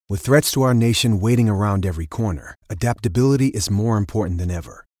With threats to our nation waiting around every corner, adaptability is more important than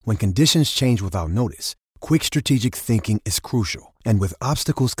ever. When conditions change without notice, quick strategic thinking is crucial. And with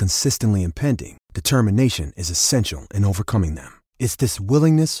obstacles consistently impending, determination is essential in overcoming them. It's this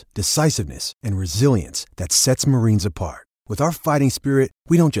willingness, decisiveness, and resilience that sets Marines apart. With our fighting spirit,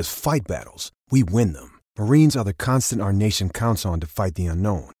 we don't just fight battles, we win them. Marines are the constant our nation counts on to fight the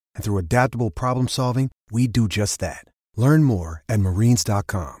unknown. And through adaptable problem solving, we do just that. Learn more at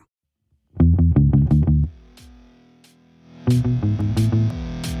marines.com.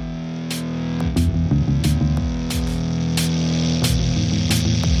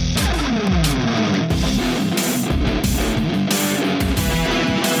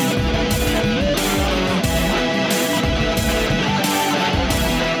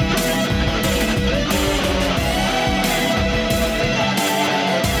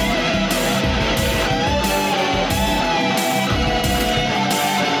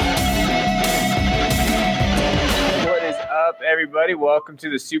 Everybody, welcome to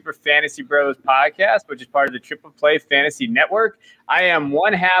the Super Fantasy Bros podcast, which is part of the Triple Play Fantasy Network. I am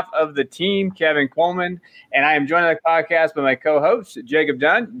one half of the team, Kevin Coleman, and I am joined on the podcast by my co-host, Jacob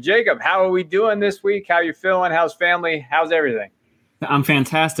Dunn. Jacob, how are we doing this week? How you feeling? How's family? How's everything? I'm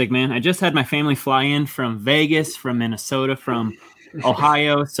fantastic, man. I just had my family fly in from Vegas, from Minnesota, from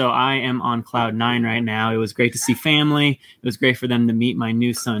Ohio, so I am on cloud nine right now. It was great to see family. It was great for them to meet my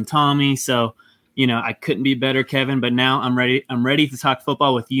new son, Tommy. So, you know, I couldn't be better, Kevin, but now I'm ready. I'm ready to talk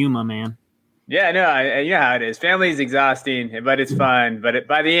football with you, my man. Yeah, no, you know how it is. Family is exhausting, but it's fun. But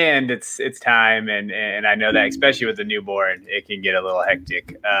by the end, it's time, and I know that, especially with the newborn, it can get a little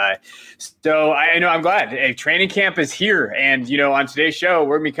hectic. So I know I'm glad. Training camp is here, and you know, on today's show,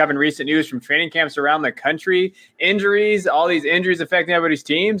 we're gonna be covering recent news from training camps around the country, injuries, all these injuries affecting everybody's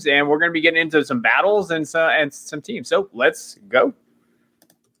teams, and we're gonna be getting into some battles and some teams. So let's go.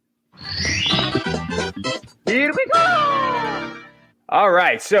 Here we go. All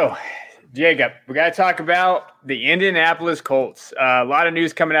right, so Jacob, we got to talk about the Indianapolis Colts. A lot of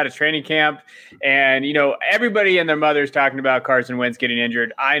news coming out of training camp, and you know, everybody and their mother's talking about Carson Wentz getting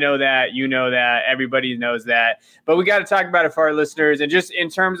injured. I know that, you know that, everybody knows that, but we got to talk about it for our listeners. And just in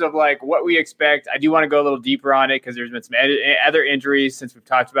terms of like what we expect, I do want to go a little deeper on it because there's been some other injuries since we've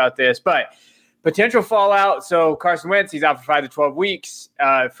talked about this, but potential fallout. So Carson Wentz, he's out for 5 to 12 weeks.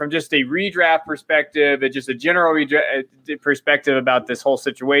 From just a redraft perspective, and just a general perspective about this whole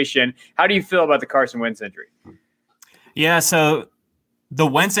situation, how do you feel about the Carson Wentz injury? Yeah, so the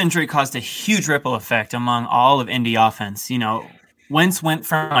Wentz injury caused a huge ripple effect among all of Indy offense. You know, Wentz went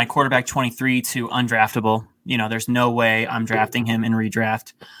from my quarterback 23 to undraftable. You know, there's no way I'm drafting him in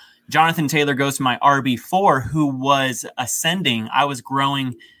redraft. Jonathan Taylor goes to my RB4, who was ascending. I was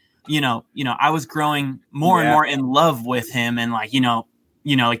growing. I was growing more and more in love with him, and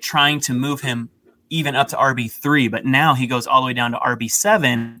like trying to move him even up to RB3. But now he goes all the way down to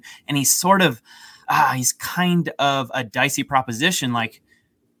RB7, and he's sort of, he's kind of a dicey proposition. Like,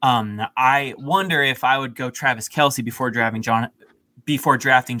 I wonder if I would go Travis Kelce before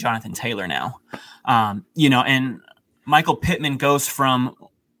drafting Jonathan Taylor now. And Michael Pittman goes from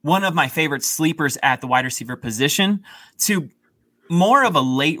one of my favorite sleepers at the wide receiver position to more of a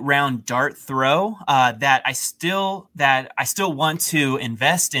late round dart throw that I still want to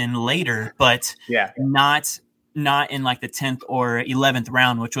invest in later, but not in like the 10th or 11th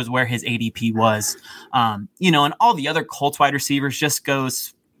round, which was where his ADP was. And all the other Colts wide receivers just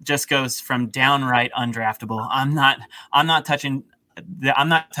goes from downright undraftable. I'm not touching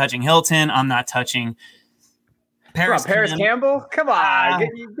Hilton. I'm not touching Paris Campbell. Come on,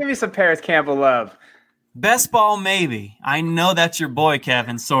 give me some Paris Campbell love. Best ball, maybe. I know that's your boy,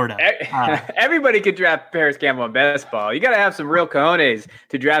 Kevin, sort of. Everybody could draft Paris Campbell in best ball. You got to have some real cojones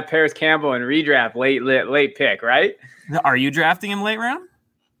to draft Paris Campbell and redraft late pick, right? Are you drafting him late round?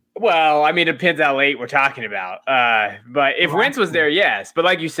 Well, I mean, it depends how late we're talking about. But if Wentz was there, yes. But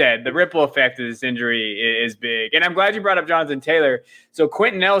like you said, the ripple effect of this injury is big. And I'm glad you brought up Jonathan Taylor. So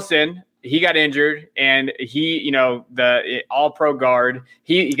Quentin Nelson, he got injured, and he, the all-pro guard,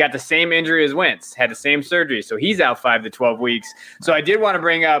 he got the same injury as Wentz, had the same surgery. So he's out 5 to 12 weeks. So I did want to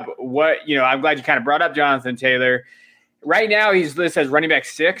bring up I'm glad you kind of brought up Jonathan Taylor. Right now, he's listed as running back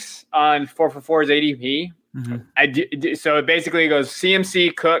 6 on 444's ADP. Mm-hmm. So it basically goes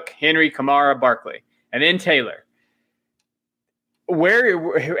CMC, Cook, Henry, Kamara, Barkley, and then Taylor.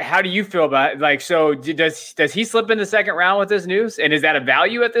 How do you feel about it? Like, so does he slip in the second round with this news? And is that a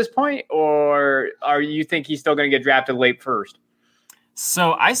value at this point, or are you think he's still going to get drafted late first?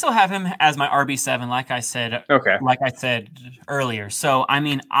 So I still have him as my RB7, like I said. Okay. Like I said earlier. So I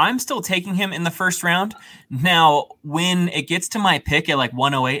mean, I'm still taking him in the first round. Now, when it gets to my pick at like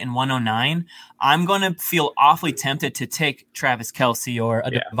 108 and 109, I'm going to feel awfully tempted to take Travis Kelce or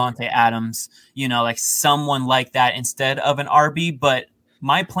a Devontae Adams, like someone like that instead of an RB. But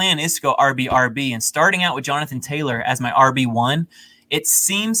my plan is to go RB, and starting out with Jonathan Taylor as my RB1, it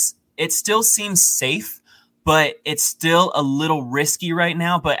still seems safe. But it's still a little risky right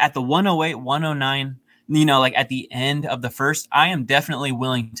now. But at the 108, 109, like at the end of the first, I am definitely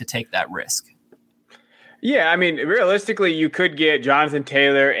willing to take that risk. Yeah, I mean, realistically, you could get Jonathan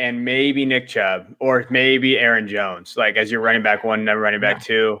Taylor and maybe Nick Chubb or maybe Aaron Jones, like as your running back 1, running back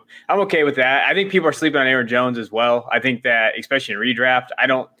 2. I'm okay with that. I think people are sleeping on Aaron Jones as well. I think that, especially in redraft, I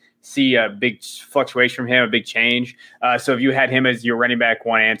don't see a big fluctuation from him, a big change. So if you had him as your running back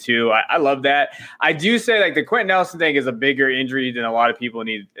 1 and 2, I love that. I do say like the Quentin Nelson thing is a bigger injury than a lot of people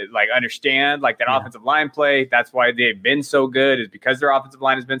need like understand. Like that offensive line play, that's why they've been so good, is because their offensive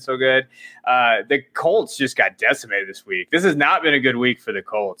line has been so good. The Colts just got decimated this week. This has not been a good week for the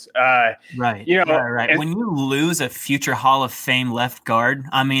Colts. Right. Right. When you lose a future Hall of Fame left guard,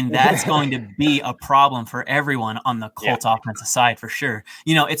 I mean, that's going to be a problem for everyone on the Colts offensive side for sure.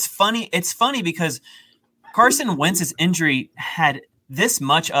 It's funny because Carson Wentz's injury had this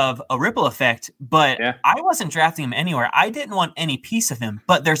much of a ripple effect, but I wasn't drafting him anywhere. I didn't want any piece of him,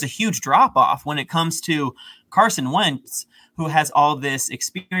 but there's a huge drop off when it comes to Carson Wentz, who has all this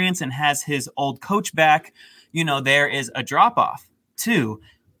experience and has his old coach back. There is a drop off to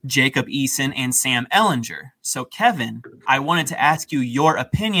Jacob Eason and Sam Ehlinger. So Kevin, I wanted to ask you your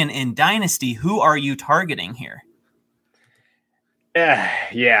opinion in Dynasty. Who are you targeting here?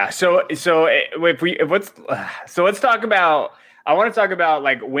 Yeah. So let's talk about. I want to talk about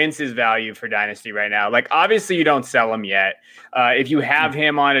like Wentz's value for Dynasty right now. Like obviously you don't sell him yet. If you have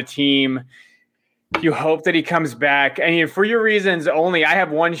him on a team, you hope that he comes back. And for your reasons only, I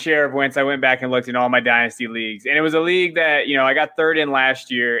have 1 share of Wentz. I went back and looked in all my Dynasty leagues, and it was a league that I got 3rd in last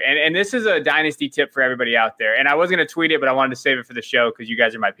year. And this is a Dynasty tip for everybody out there. And I was going to tweet it, but I wanted to save it for the show because you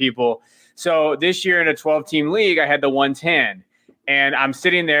guys are my people. So this year in a 12-team league, I had the 110. And I'm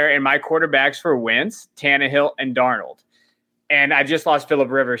sitting there, and my quarterbacks for Wentz, Tannehill, and Darnold. And I just lost Phillip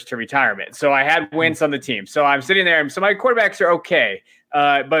Rivers to retirement. So I had Wentz on the team. So I'm sitting there. So my quarterbacks are okay.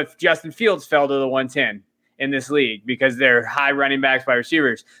 But Justin Fields fell to the 110 in this league because they're high running backs by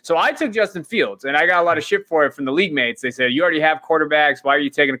receivers. So I took Justin Fields, and I got a lot of shit for it from the league mates. They said, you already have quarterbacks. Why are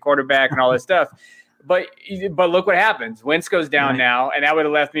you taking a quarterback and all this stuff? But look what happens. Wentz goes down now, and that would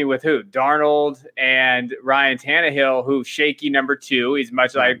have left me with who? Darnold and Ryan Tannehill, who's shaky number 2. He's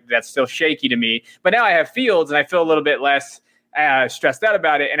much like that's still shaky to me. But now I have Fields, and I feel a little bit less stressed out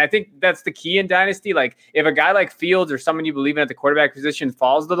about it. And I think that's the key in Dynasty. Like if a guy like Fields or someone you believe in at the quarterback position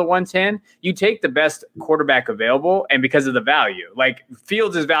falls to the 110, you take the best quarterback available. And because of the value, like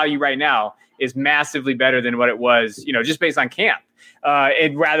Fields' value right now is massively better than what it was, just based on camp.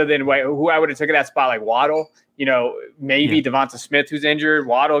 And rather than who I would have taken that spot, like Waddle, maybe Devonta Smith, who's injured.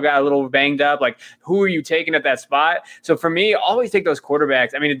 Waddle got a little banged up. Like, who are you taking at that spot? So for me, always take those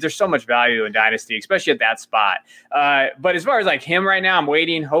quarterbacks. I mean, there's so much value in Dynasty, especially at that spot. But as far as like him right now, I'm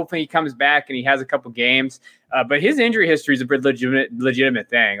waiting. Hopefully he comes back and he has a couple games. But his injury history is a pretty legitimate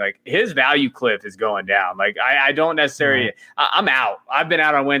thing. Like his value cliff is going down. Like I don't necessarily. I'm out. I've been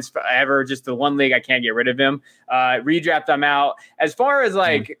out on Wentz forever. Just the one league I can't get rid of him. Redraft, I'm out. As far as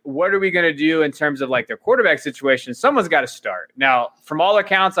like what are we going to do in terms of like their quarterback situation? Someone's got to start. Now, from all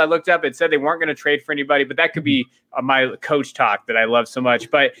accounts I looked up, it said they weren't going to trade for anybody, but that could be my coach talk that I love so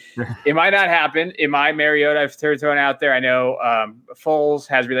much. But it might not happen. In my Mariota, I've thrown out there. I know Foles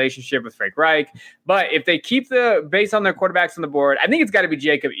has a relationship with Frank Reich, but if they keep based on their quarterbacks on the board, I think it's got to be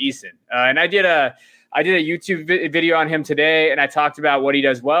Jacob Eason. And I did a YouTube video on him today, and I talked about what he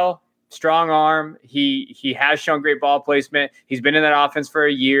does well. Strong arm. He has shown great ball placement. He's been in that offense for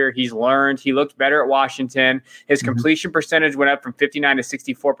a year. He's learned. He looked better at Washington. His completion percentage went up from 59 to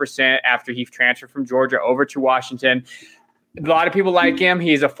 64% after he transferred from Georgia over to Washington. A lot of people like him.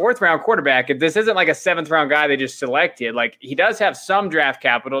 He's a 4th-round quarterback. This isn't like a 7th-round guy they just selected. Like he does have some draft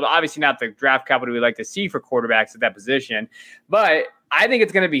capital. Obviously not the draft capital we like to see for quarterbacks at that position. But I think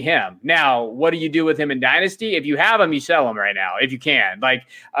it's going to be him. Now, what do you do with him in Dynasty? If you have him, you sell him right now, if you can. Like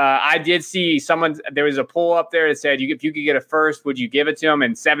I did see there was a poll up there that said, if you could get a first, would you give it to him?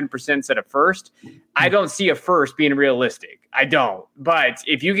 And 7% said a first. I don't see a first being realistic. I don't. But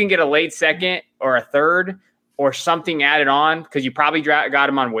if you can get a late second or a third or something added on, because you probably got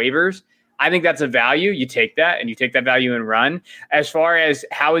him on waivers, I think that's a value. You take that and you take that value and run. As far as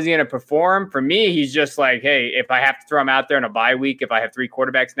how is he going to perform, for me, he's just like, hey, if I have to throw him out there in a bye week, if I have 3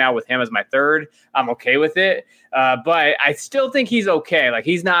 quarterbacks now with him as my third, I'm okay with it. But I still think he's okay. Like,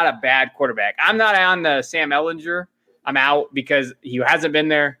 he's not a bad quarterback. I'm not on the Sam Ehlinger. I'm out because he hasn't been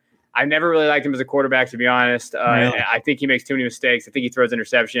there. I never really liked him as a quarterback, to be honest. Really? I think he makes too many mistakes. I think he throws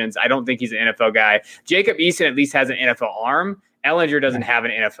interceptions. I don't think he's an NFL guy. Jacob Eason at least has an NFL arm. Ehlinger doesn't have an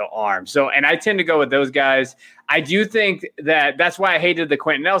NFL arm. So, and I tend to go with those guys. I do think that's why I hated the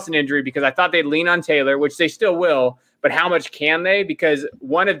Quentin Nelson injury, because I thought they'd lean on Taylor, which they still will. But how much can they? Because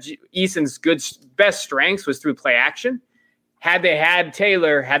one of Eason's best strengths was through play action. Had they had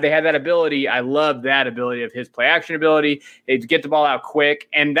Taylor, had they had that ability, I love that ability of his play action ability. They'd get the ball out quick.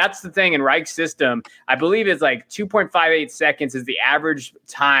 And that's the thing in Reich's system. I believe it's like 2.58 seconds is the average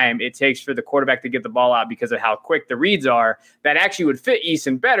time it takes for the quarterback to get the ball out because of how quick the reads are. That actually would fit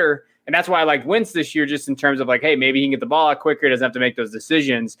Eason better. And that's why I like Wentz this year, just in terms of like, hey, maybe he can get the ball out quicker. He doesn't have to make those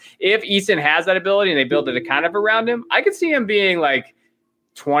decisions. If Eason has that ability and they build it kind of around him, I could see him being like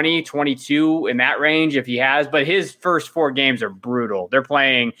 20, 22 in that range if he has, but his first 4 games are brutal. They're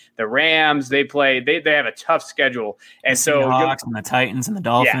playing the Rams. They have a tough schedule. And the Seahawks and the Titans and the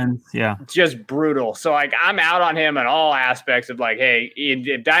Dolphins. Yeah. Just brutal. So like, I'm out on him in all aspects of like, hey,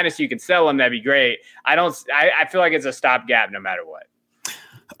 in Dynasty, you can sell him. That'd be great. I feel like it's a stopgap no matter what.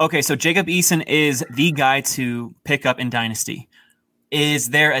 Okay. So Jacob Eason is the guy to pick up in Dynasty.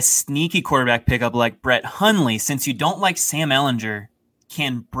 Is there a sneaky quarterback pickup like Brett Hundley? Since you don't like Sam Ehlinger,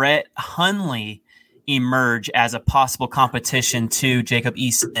 can Brett Hundley emerge as a possible competition to Jacob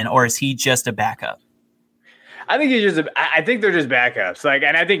Eason, or is he just a backup? I think I think they're just backups. Like,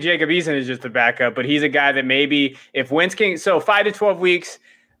 and I think Jacob Eason is just a backup, but he's a guy that maybe if Wentz can, so 5 to 12 weeks,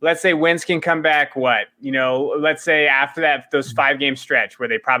 let's say Wentz can come back. Let's say after that, those 5-game stretch where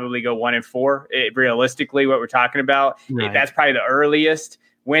they probably go 1-4, realistically, what we're talking about, right. That's probably the earliest.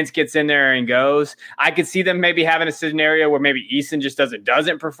 Wentz gets in there and goes. I could see them maybe having a scenario where maybe Eason just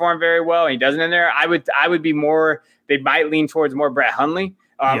doesn't perform very well and he doesn't in there. I would be more, they might lean towards more Brett Hundley,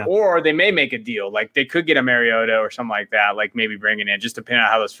 or they may make a deal. Like they could get a Mariota or something like that, like maybe bringing in, just depending on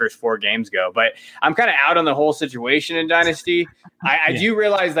how those first 4 games go. But I'm kind of out on the whole situation in Dynasty. I do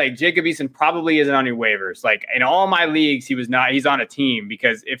realize like Jacob Eason probably isn't on your waivers. Like in all my leagues, he's on a team,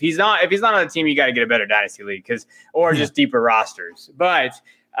 because if he's not on a team, you got to get a better Dynasty league or just deeper rosters. But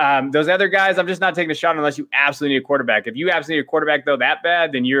those other guys, I'm just not taking a shot unless you absolutely need a quarterback. If you absolutely need a quarterback though that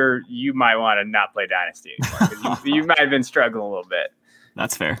bad, then you might want to not play Dynasty anymore, because you might have been struggling a little bit.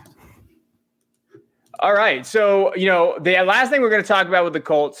 That's fair. All right. So, the last thing we're going to talk about with the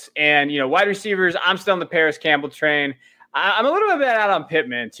Colts and, wide receivers, I'm still on the Paris Campbell train. I'm a little bit out on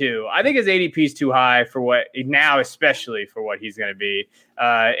Pittman too. I think his ADP is too high for what now, especially for what he's going to be.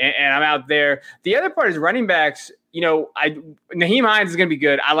 And I'm out there. The other part is running backs. Nyheim Hines is going to be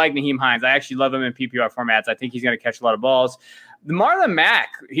good. I like Nyheim Hines. I actually love him in PPR formats. I think he's going to catch a lot of balls. The Marlon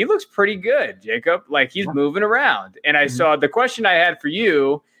Mack, he looks pretty good, Jacob. Like he's moving around. And I saw the question I had for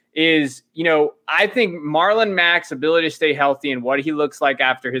you is, I think Marlon Mack's ability to stay healthy and what he looks like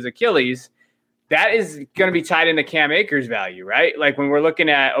after his Achilles, that is going to be tied into Cam Akers' value, right? Like when we're looking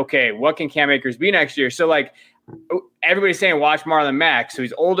at, okay, what can Cam Akers be next year? So like everybody's saying, watch Marlon Mack. So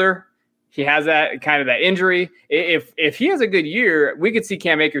he's older. He has that kind of that injury. If he has a good year, we could see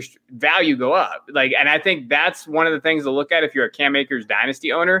Cam Akers' value go up. Like, and I think that's one of the things to look at if you're a Cam Akers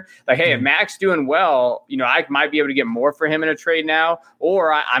dynasty owner. Like, hey, if Mac's doing well, I might be able to get more for him in a trade now,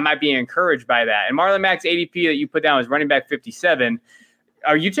 or I might be encouraged by that. And Marlon Mack's ADP that you put down is running back 57.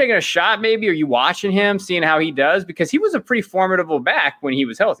 Are you taking a shot maybe? Are you watching him, seeing how he does? Because he was a pretty formidable back when he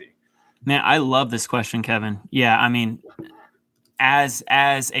was healthy. Man, I love this question, Kevin. Yeah, I mean, as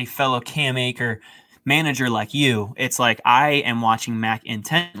a fellow Cam Akers manager like you, it's like I am watching Mac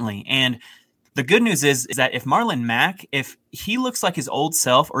intently. And the good news is that if Marlon Mack, if he looks like his old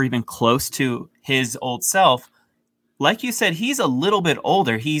self or even close to his old self, like you said, he's a little bit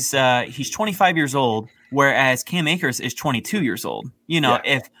older. He's 25 years old, whereas Cam Akers is 22 years old.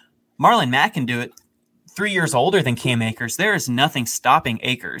 If Marlon Mack can do it 3 years older than Cam Akers, there is nothing stopping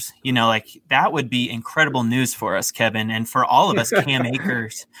Akers. That would be incredible news for us, Kevin, and for all of us Cam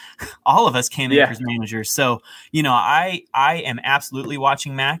Akers, Akers managers. So, I am absolutely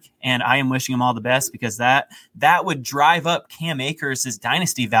watching Mac, and I am wishing him all the best, because that would drive up Cam Akers'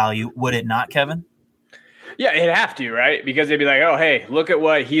 dynasty value, would it not, Kevin? Yeah, it'd have to, right? Because they'd be like, oh, hey, look at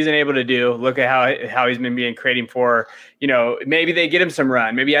what he's been able to do. Look at how he's been creating for, maybe they get him some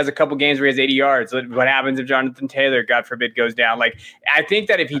run. Maybe he has a couple games where he has 80 yards. What happens if Jonathan Taylor, God forbid, goes down? Like, I think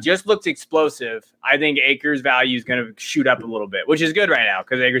that if he just looks explosive, I think Akers' value is going to shoot up a little bit, which is good right now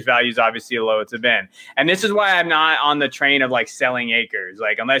because Akers' value is obviously low it's been. And this is why I'm not on the train of like selling Akers,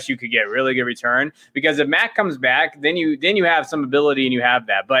 like unless you could get really good return. Because if Mac comes back, then you have some ability and you have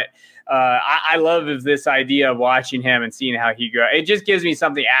that. But I love this idea of watching him and seeing how he goes. It just gives me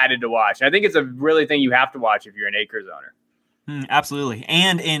something added to watch. I think it's a really thing you have to watch if you're an Akers owner. Absolutely.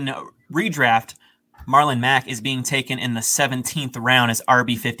 And in redraft, Marlon Mack is being taken in the 17th round as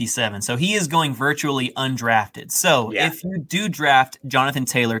RB57. So he is going virtually undrafted. So if you do draft Jonathan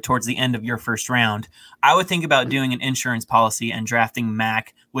Taylor towards the end of your first round, I would think about doing an insurance policy and drafting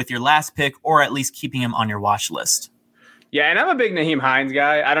Mack with your last pick, or at least keeping him on your watch list. Yeah, and I'm a big Nyheim Hines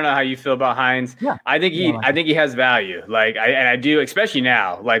guy. I don't know how you feel about Hines. Yeah. I think he has value. Like I do, especially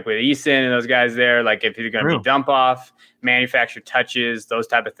now, like with Eason and those guys there. Like if you're going to be dump off, manufactured touches, those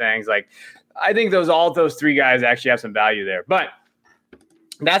type of things. Like I think all those three guys actually have some value there. But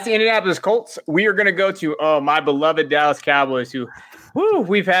that's the Indianapolis Colts. We are going to go to my beloved Dallas Cowboys, who,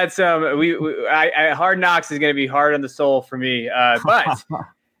 we've had some. Hard Knocks is going to be hard on the soul for me. But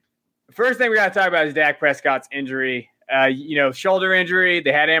first thing we got to talk about is Dak Prescott's injury. Shoulder injury.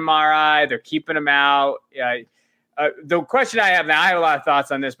 They had MRI. They're keeping him out. The question I have now, I have a lot of thoughts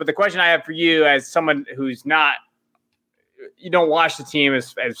on this, but the question I have for you, as someone who's not, you don't watch the team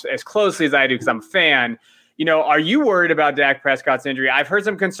as closely as I do because I'm a fan. Are you worried about Dak Prescott's injury? I've heard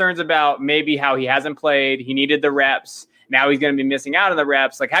some concerns about maybe how he hasn't played. He needed the reps. Now he's going to be missing out on the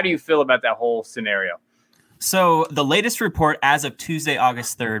reps. Like, how do you feel about that whole scenario? So the latest report as of Tuesday,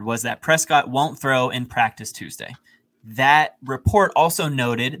 August 3rd, was that Prescott won't throw in practice Tuesday. That report also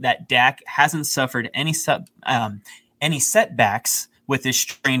noted that Dak hasn't suffered any setbacks with his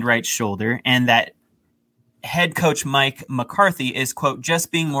strained right shoulder, and that head coach Mike McCarthy is, quote,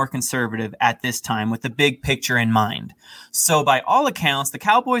 just being more conservative at this time with the big picture in mind. So by all accounts, the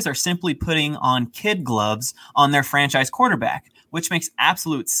Cowboys are simply putting on kid gloves on their franchise quarterback, which makes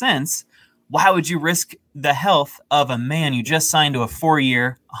absolute sense. Why would you risk the health of a man you just signed to a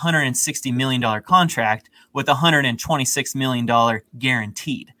 4-year, $160 million contract with $126 million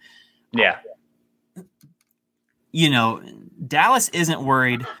guaranteed? Yeah. Dallas isn't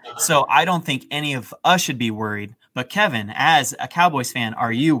worried, so I don't think any of us should be worried. But Kevin, as a Cowboys fan,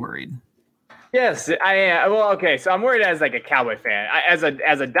 are you worried? Yes, I am. Well, okay, so I'm worried as like a Cowboy fan. As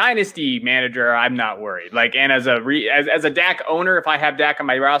a dynasty manager, I'm not worried. Like, and as a Dak owner, if I have Dak on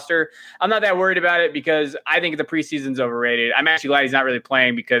my roster, I'm not that worried about it because I think the preseason's overrated. I'm actually glad he's not really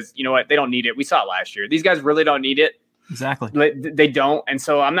playing because you know what? They don't need it. We saw it last year. These guys really don't need it. Exactly. They don't, and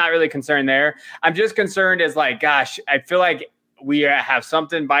so I'm not really concerned there. I'm just concerned as like, gosh, I feel like we have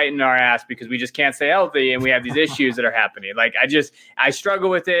something biting our ass because we just can't stay healthy, and we have these issues that are happening. Like, I struggle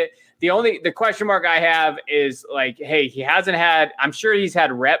with it. The question mark I have is like, hey, he hasn't had, I'm sure he's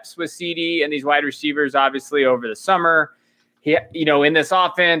had reps with CD and these wide receivers, obviously over the summer. He, in this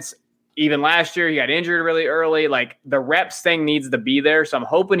offense, even last year, he got injured really early. Like the reps thing needs to be there. So I'm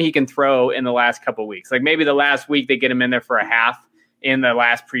hoping he can throw in the last couple of weeks. Like maybe the last week they get him in there for a half in the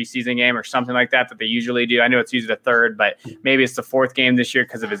last preseason game or something like that they usually do. I know it's usually the third, but maybe it's the fourth game this year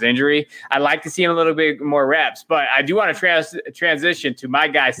because of his injury. I'd like to see him a little bit more reps, but I do want to transition to my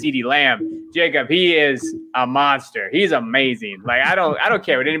guy, CeeDee Lamb. Jacob, he is a monster. He's amazing. Like, I don't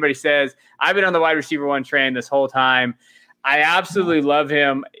care what anybody says. I've been on the wide receiver one train this whole time. I absolutely love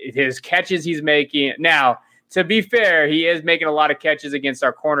him. His catches he's making. Now, to be fair, he is making a lot of catches against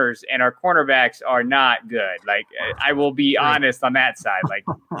our corners, and our cornerbacks are not good. Like, I will be honest on that side. Like,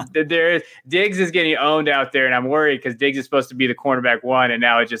 Diggs is getting owned out there, and I'm worried because Diggs is supposed to be the cornerback one, and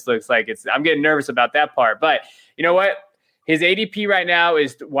now it just looks like I'm getting nervous about that part. But you know what? His ADP right now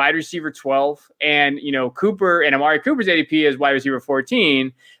is wide receiver 12, and Cooper and Amari Cooper's ADP is wide receiver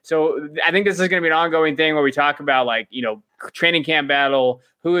 14. So I think this is going to be an ongoing thing where we talk about training camp battle.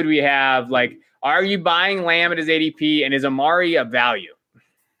 Who would we have? Like, are you buying Lamb at his ADP, and is Amari a value?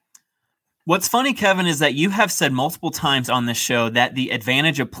 What's funny, Kevin, is that you have said multiple times on this show that the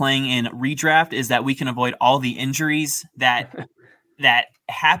advantage of playing in redraft is that we can avoid all the injuries that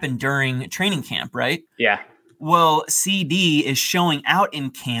happen during training camp, right? Yeah. Well, CD is showing out in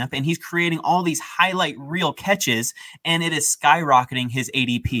camp, and he's creating all these highlight reel catches, and it is skyrocketing his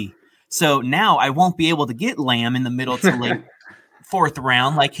ADP. So now I won't be able to get Lamb in the middle to late fourth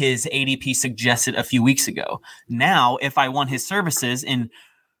round like his ADP suggested a few weeks ago. Now, if I want his services in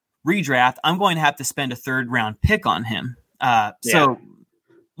redraft, I'm going to have to spend a third round pick on him. So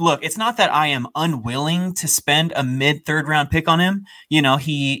look, it's not that I am unwilling to spend a mid third round pick on him.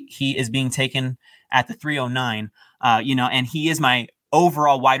 He is being taken at the 309. And he is my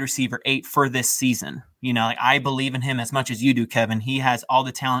overall wide receiver 8 for this season. Like I believe in him as much as you do, Kevin. He has all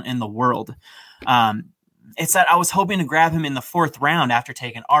the talent in the world. It's that I was hoping to grab him in the 4th round after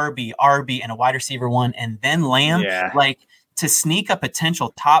taking RB, and a wide receiver 1, and then Lamb. Yeah. Like to sneak a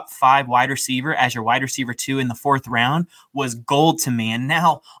potential top 5 wide receiver as your wide receiver 2 in the 4th round was gold to me. And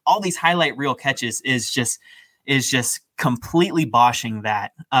now all these highlight reel catches is just completely boshing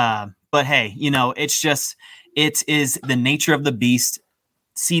that. But hey, it is the nature of the beast.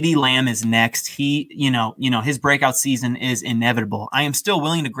 CeeDee Lamb is next. He, his breakout season is inevitable. I am still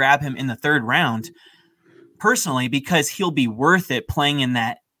willing to grab him in the 3rd round personally because he'll be worth it playing in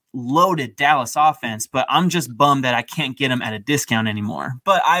that loaded Dallas offense, but I'm just bummed that I can't get him at a discount anymore.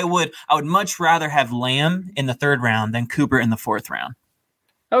 But I would much rather have Lamb in the 3rd round than Cooper in the 4th round.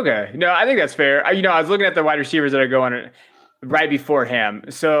 Okay. No, I think that's fair. I was looking at the wide receivers that are going right before him.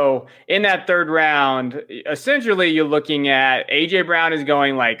 So in that 3rd round, essentially you're looking at AJ Brown is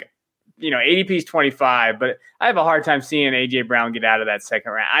going like, ADP is 25, but I have a hard time seeing AJ Brown get out of that 2nd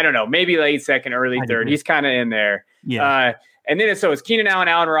round. I don't know, maybe late 2nd, early 3rd. He's kind of in there. Yeah. And then it's Keenan Allen,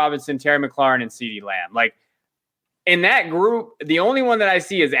 Allen Robinson, Terry McLaurin, and CeeDee Lamb. Like in that group, the only one that I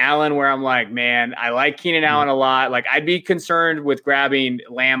see is Allen, where I'm like, man, I like Keenan Allen a lot. Like I'd be concerned with grabbing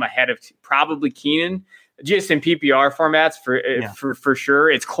Lamb ahead of probably Keenan, just in PPR formats for sure.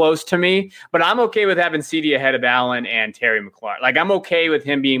 It's close to me, but I'm okay with having CeeDee ahead of Allen and Terry McLaurin. Like I'm okay with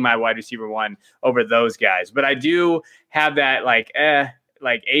him being my wide receiver 1 over those guys, but I do have that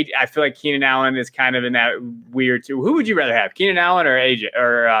I feel like Keenan Allen is kind of in that weird too. Who would you rather have, Keenan Allen or AJ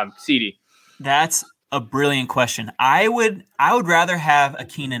or CeeDee? That's a brilliant question. I would rather have a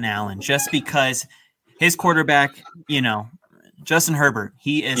Keenan Allen just because his quarterback, Justin Herbert,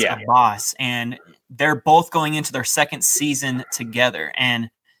 he is a boss, and they're both going into their 2nd season together, and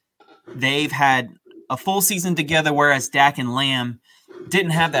they've had a full season together, whereas Dak and Lamb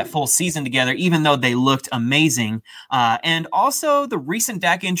didn't have that full season together, even though they looked amazing. And also the recent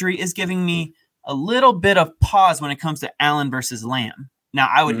Dak injury is giving me a little bit of pause when it comes to Allen versus Lamb. Now,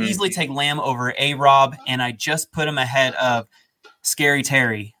 I would easily take Lamb over A-Rob, and I just put him ahead of Scary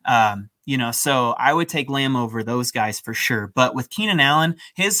Terry. So I would take Lamb over those guys for sure. But with Keenan Allen,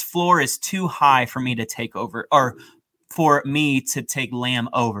 his floor is too high for me to take over, or for me to take Lamb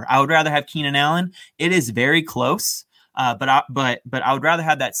over. I would rather have Keenan Allen. It is very close. But I would rather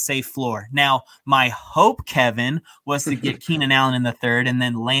have that safe floor. Now, my hope, Kevin, was to get Keenan Allen in the 3rd and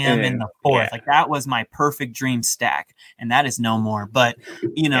then Lamb in the 4th. Like that was my perfect dream stack, and that is no more. But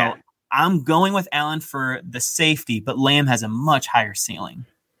I'm going with Allen for the safety, but Lamb has a much higher ceiling.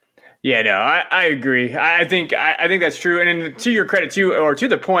 Yeah, no, I agree. I think that's true. And then to your credit too, or to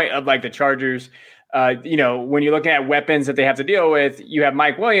the point of like the Chargers, when you're looking at weapons that they have to deal with, you have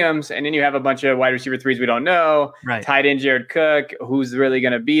Mike Williams, and then you have a bunch of wide receiver 3s we don't know. Right. Tight end Jared Cook, who's really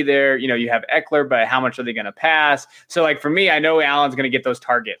going to be there. You have Eckler, but how much are they going to pass? So like for me, I know Allen's going to get those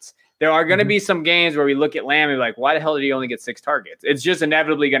targets. There are going to be some games where we look at Lamb and be like, why the hell did he only get 6 targets? It's just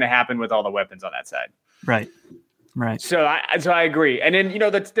inevitably going to happen with all the weapons on that side. Right. Right. So I agree. And then,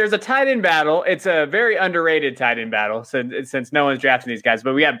 there's a tight end battle. It's a very underrated tight end battle since no one's drafting these guys.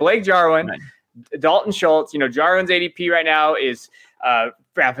 But we have Blake Jarwin, right, Dalton Schultz. Jarwin's ADP right now is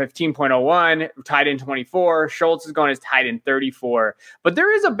 15.01, tight end 24. Schultz is going as tight end 34. But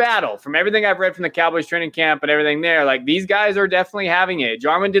there is a battle from everything I've read from the Cowboys training camp and everything there. Like these guys are definitely having it.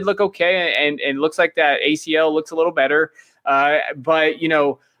 Jarwin did look okay, and looks like that ACL looks a little better. But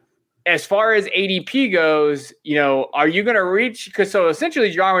as far as ADP goes, are you going to reach? Because so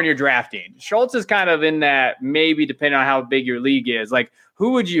essentially, Jarwin, you're drafting. Schultz is kind of in that maybe depending on how big your league is. Like,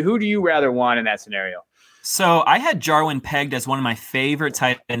 who do you rather want in that scenario? So I had Jarwin pegged as one of my favorite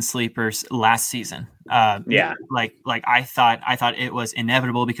tight end sleepers last season. Like I thought it was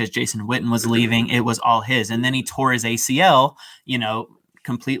inevitable because Jason Witten was leaving. It was all his, and then he tore his ACL.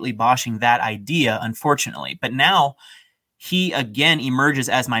 Completely boshing that idea, unfortunately. But now he again emerges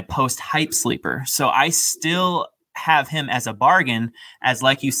as my post-hype sleeper. So I still have him as a bargain, as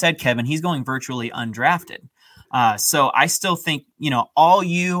like you said, Kevin, he's going virtually undrafted. So I still think, all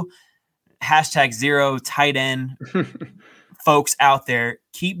you #0 tight end folks out there,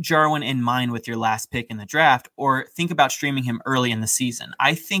 keep Jarwin in mind with your last pick in the draft, or think about streaming him early in the season.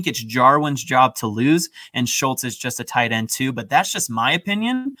 I think it's Jarwin's job to lose, and Schultz is just a tight end too, but that's just my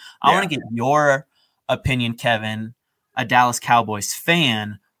opinion. I want to get your opinion, Kevin, a Dallas Cowboys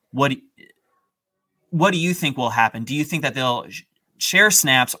fan. What do you think will happen? Do you think that they'll share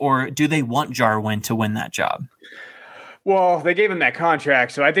snaps, or do they want Jarwin to win that job? Well, they gave him that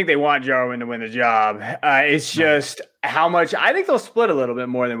contract, so I think they want Jarwin to win the job. It's just how much I think they'll split a little bit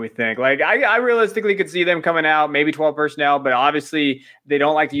more than we think. Like I realistically could see them coming out, maybe 12 personnel, but obviously they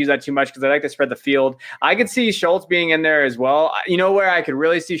don't like to use that too much because they like to spread the field. I could see Schultz being in there as well. You know where I could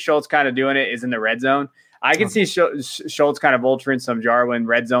really see Schultz kind of doing it is in the red zone. I can see Schultz kind of vulturing some Jarwin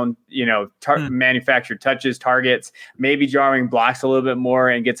red zone, manufactured touches, targets. Maybe Jarwin blocks a little bit more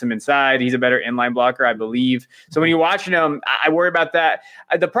and gets him inside. He's a better inline blocker, I believe. So when you're watching him, I worry about that.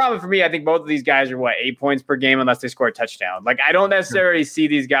 The problem for me, I think both of these guys are 8 points per game unless they score a touchdown. Like I don't necessarily see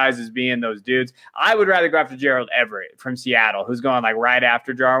these guys as being those dudes. I would rather go after Gerald Everett from Seattle, who's going right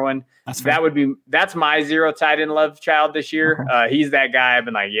after Jarwin. That's my zero tight end love child this year. He's that guy. I've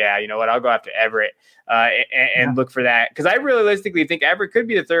been like, yeah, you know what? I'll go after Everett. And look for that because I realistically think Everett could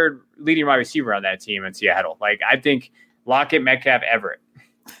be the third leading wide receiver on that team in Seattle. Like I think Lockett, Metcalf, Everett.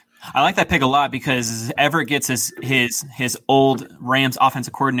 I like that pick a lot because Everett gets his old Rams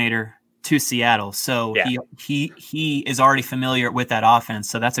offensive coordinator to Seattle, so he is already familiar with that offense.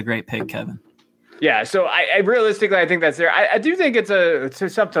 So that's a great pick, Kevin. Yeah, so I realistically I think that's there. I do think it's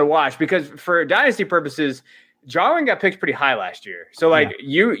something to watch because for dynasty purposes. Jarwin got picked pretty high last year. So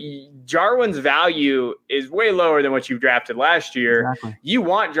Jarwin's value is way lower than what you drafted last year. Exactly. You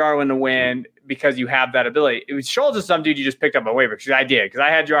want Jarwin to win because you have that ability. It was Schultz is some dude you just picked up a waiver because I did because I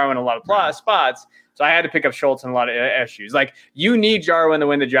had Jarwin in a lot of spots. So I had to pick up Schultz in a lot of issues. Like you need Jarwin to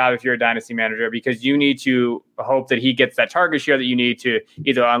win the job if you're a dynasty manager because you need to hope that he gets that target share that you need to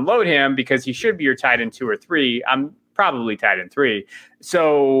either unload him because he should be your tight end 2 or 3. I'm probably tight end 3.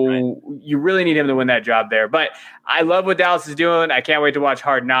 So you really need him to win that job there. But I love what Dallas is doing. I can't wait to watch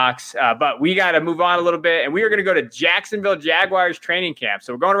Hard Knocks. But we got to move on a little bit. And we are going to go to Jacksonville Jaguars training camp.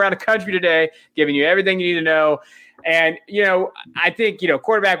 So we're going around the country today, giving you everything you need to know. And, I think,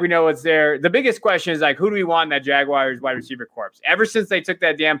 quarterback, we know what's there. The biggest question is who do we want in that Jaguars wide receiver corps? Ever since they took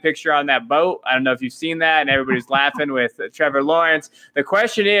that damn picture on that boat, I don't know if you've seen that, and everybody's laughing with Trevor Lawrence. The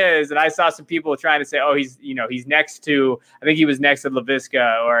question is, and I saw some people trying to say, he's next to, I think he was next to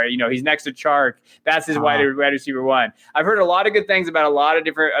Laviska or, he's next to Chark. That's his wide receiver 1. I've heard a lot of good things about a lot of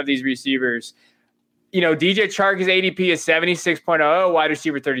different of these receivers. DJ Chark's ADP is 76.00, wide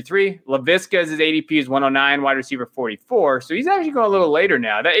receiver 33. Laviska's ADP is 109, wide receiver 44. So he's actually going a little later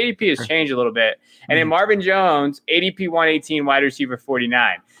now. That ADP has changed a little bit. And then Marvin Jones, ADP 118, wide receiver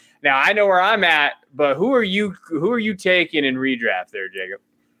 49. Now I know where I'm at, but who are you taking in redraft there, Jacob?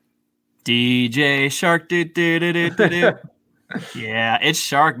 DJ Chark. Yeah, it's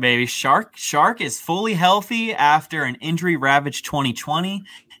Chark, baby. Chark is fully healthy after an injury-ravaged 2020.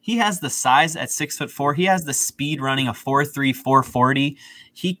 He has the size at 6'4". He has the speed running a 4.3, 4.40.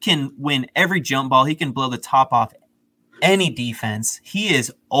 He can win every jump ball. He can blow the top off any defense. He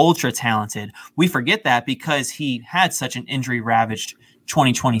is ultra talented. We forget that because he had such an injury-ravaged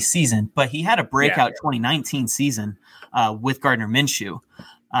 2020 season, but he had a breakout 2019 season with Gardner Minshew.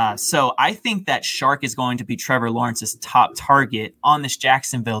 So I think that Chark is going to be Trevor Lawrence's top target on this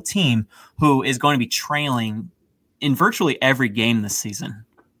Jacksonville team, who is going to be trailing in virtually every game this season.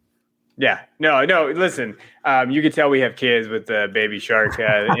 Yeah, no. Listen, you can tell we have kids with the baby shark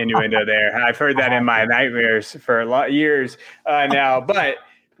innuendo there. I've heard that in my nightmares for a lot of years now. But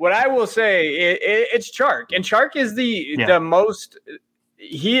what I will say, it's Chark, and Chark is the most.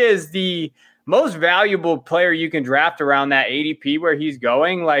 He is the most valuable player you can draft around that ADP where he's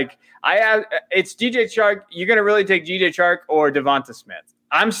going. It's DJ Chark. You're going to really take DJ Chark or Devonta Smith.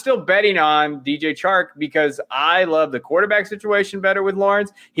 I'm still betting on DJ Chark because I love the quarterback situation better with Lawrence.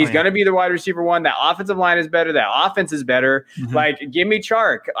 He's going to be the wide receiver 1. That offensive line is better. That offense is better. Give me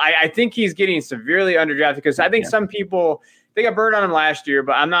Chark. I think he's getting severely underdrafted because I think some people they got burned on him last year,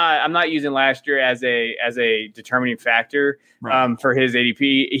 but I'm not using last year as a determining factor for his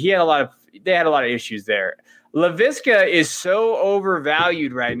ADP. They had a lot of issues there. Laviska is so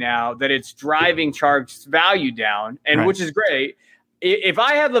overvalued right now that it's driving Chark's value down, and which is great. If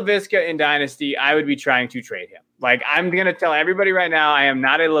I had Laviska in Dynasty, I would be trying to trade him. I'm going to tell everybody right now, I am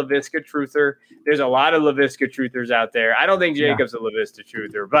not a Laviska truther. There's a lot of Laviska truthers out there. I don't think Jacob's a Laviska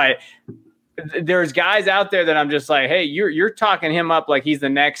truther, but there's guys out there that I'm just like, hey, you're talking him up like he's the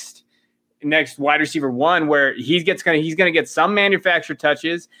next wide receiver 1, where he's going to get some manufactured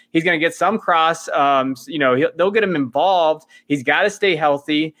touches. He's going to get some cross. They'll get him involved. He's got to stay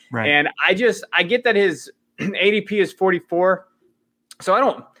healthy. Right. And I get that his ADP is 44. So I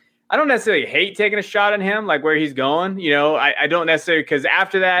don't necessarily hate taking a shot on him, where he's going. I don't necessarily, because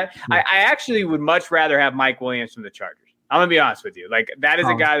after that, I actually would much rather have Mike Williams from the Chargers. I'm going to be honest with you. That is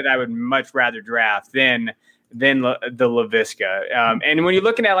a guy that I would much rather draft than than the Laviska. And when you're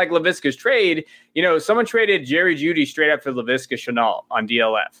looking at like Laviska's trade, someone traded Jerry Jeudy straight up for Laviska Shenault on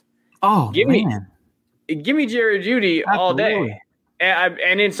DLF. Oh, give me Jerry Jeudy all day.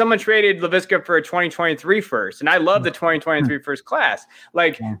 And then someone traded Laviska for a 2023 first. And I love the 2023 first class.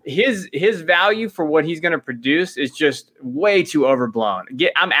 Like his value for what he's going to produce is just way too overblown.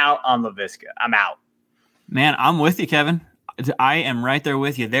 I'm out on Laviska. I'm out. Man, I'm with you, Kevin. I am right there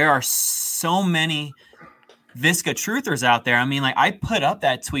with you. There are so many Viska truthers out there. I mean, like I put up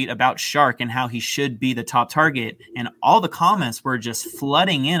that tweet about Shark and how he should be the top target, and all the comments were just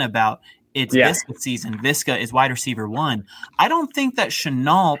flooding in about it's Viska season. Viska is wide receiver 1. I don't think that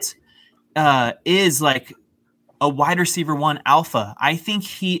Shenault is like a wide receiver 1 alpha. I think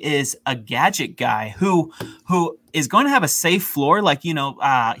he is a gadget guy who is going to have a safe floor. Like,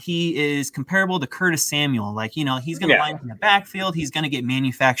 he is comparable to Curtis Samuel. Like, he's going to line in the backfield. He's going to get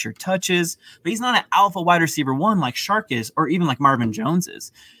manufactured touches, but he's not an alpha wide receiver 1 like Shark is, or even like Marvin Jones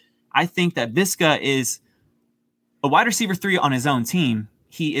is. I think that Viska is a wide receiver 3 on his own team.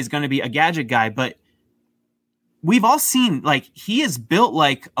 He is going to be a gadget guy, but we've all seen, like, he is built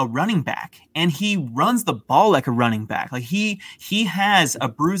like a running back, and he runs the ball like a running back. Like he has a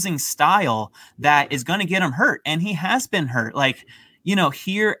bruising style that is going to get him hurt, and he has been hurt. Like,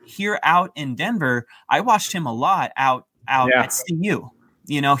 here out in Denver, I watched him a lot out at CU.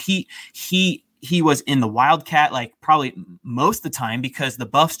 He was in the Wildcat like probably most of the time because the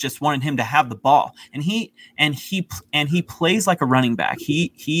Buffs just wanted him to have the ball, and he plays like a running back.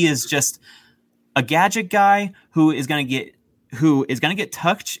 He is just a gadget guy who is going to get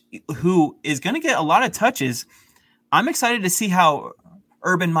touched, who is going to get a lot of touches. I'm excited to see how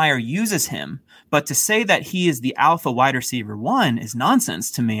Urban Meyer uses him, but to say that he is the alpha wide receiver 1 is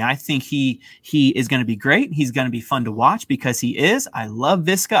nonsense to me. I think he is going to be great. He's going to be fun to watch because he is. I love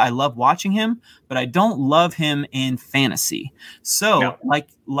Viska. I love watching him, but I don't love him in fantasy. So like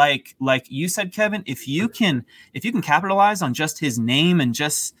you said, Kevin, if you can capitalize on just his name and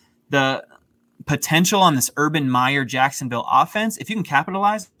just the potential on this Urban Meyer Jacksonville offense, if you can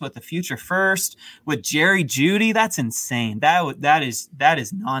capitalize with the future first with Jerry Jeudy, that's insane. That is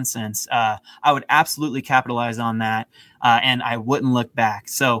nonsense. I would absolutely capitalize on that, and I wouldn't look back.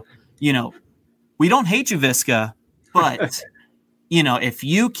 So, we don't hate you, Viska, but if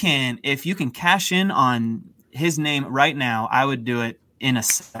you can cash in on his name right now, I would do it in a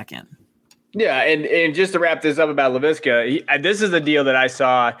second. Yeah, and just to wrap this up about Laviska, this is the deal that I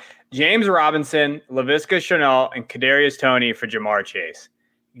saw. James Robinson, Laviska Shenault, and Kadarius Toney for Jamar Chase.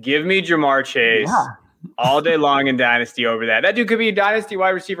 Give me Jamar Chase all day long in Dynasty over that. That dude could be a Dynasty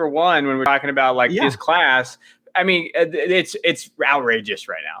wide receiver 1 when we're talking about this class. I mean, it's outrageous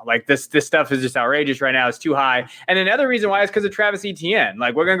right now. Like this stuff is just outrageous right now. It's too high. And another reason why is because of Travis Etienne.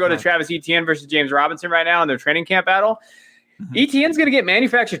 Like we're going to go to Travis Etienne versus James Robinson right now in their training camp battle. Etienne's going to get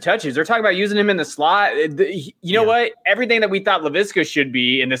manufactured touches. They're talking about using him in the slot. You know what? Everything that we thought Laviska should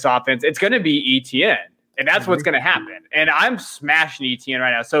be in this offense, it's going to be Etienne. And that's what's going to happen. And I'm smashing Etienne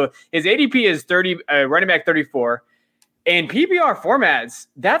right now. So his ADP is running back 34. In PPR formats,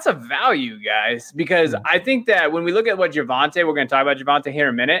 that's a value, guys, because I think that when we look at what Javonte, we're going to talk about Javonte here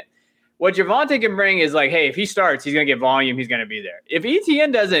in a minute. What Javonte can bring is like, hey, if he starts, he's going to get volume. He's going to be there. If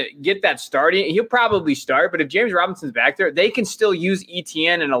Etienne doesn't get that starting, he'll probably start. But if James Robinson's back there, they can still use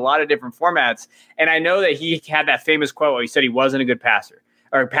Etienne in a lot of different formats. And I know that he had that famous quote where he said he wasn't a good passer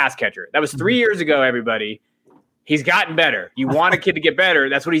or pass catcher. That was 3 years ago, everybody. He's gotten better. You want a kid to get better.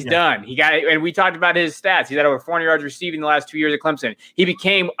 That's what he's done. And we talked about his stats. He's had over 400 yards receiving the last 2 years at Clemson. He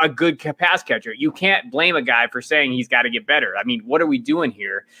became a good pass catcher. You can't blame a guy for saying he's got to get better. I mean, what are we doing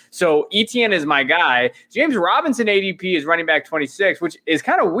here? So Etienne is my guy. James Robinson ADP is running back 26, which is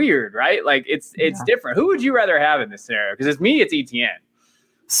kind of weird, right? Like it's different. Who would you rather have in this scenario? Because it's me, it's Etienne.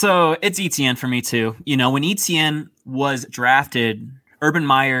 So it's Etienne for me too. When Etienne was drafted, Urban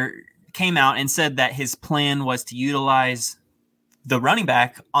Meyer came out and said that his plan was to utilize the running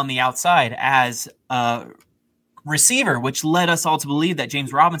back on the outside as a receiver, which led us all to believe that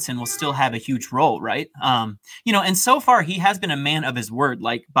James Robinson will still have a huge role, right? And so far he has been a man of his word.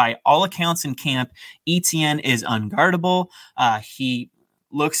 Like by all accounts in camp, Etienne is unguardable. He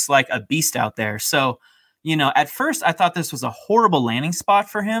looks like a beast out there. So, at first I thought this was a horrible landing spot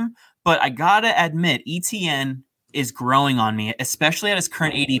for him, but I gotta admit Etienne is growing on me, especially at his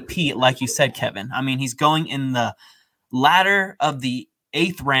current ADP. Like you said, Kevin, I mean, he's going in the ladder of the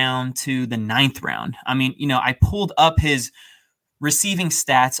 8th round to the 9th round. I mean, I pulled up his receiving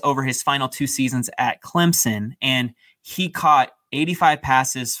stats over his final 2 seasons at Clemson, and he caught 85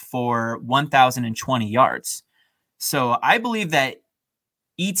 passes for 1,020 yards. So I believe that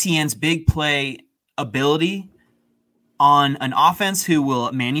Etienne's big play ability on an offense who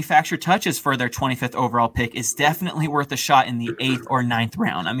will manufacture touches for their 25th overall pick is definitely worth a shot in the 8th or 9th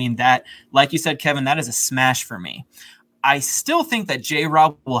round. I mean, that, like you said, Kevin, that is a smash for me. I still think that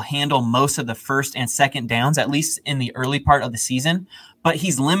J-Rob will handle most of the first and second downs, at least in the early part of the season, but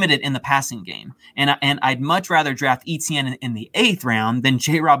he's limited in the passing game. And I'd much rather draft ETN in the 8th round than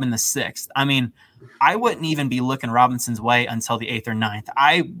J-Rob in the 6th. I mean, I wouldn't even be looking Robinson's way until the 8th or 9th.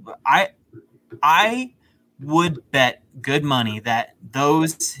 I would bet good money that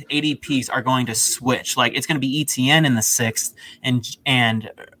those ADPs are going to switch. Like, it's going to be ETN in the 6th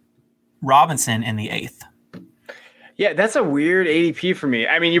and Robinson in the 8th. Yeah, that's a weird ADP for me.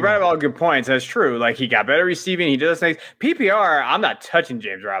 I mean, you brought up all good points. That's true. Like, he got better receiving. He does things. PPR, I'm not touching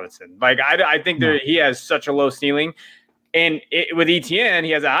James Robinson. Like, I think that he has such a low ceiling. And with ETN,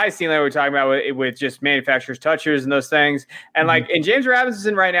 he has a high ceiling we're talking about with just manufacturers, touchers, and those things. And and James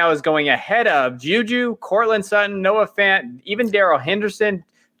Robinson right now is going ahead of Juju, Cortland Sutton, Noah Fant, even Darrell Henderson,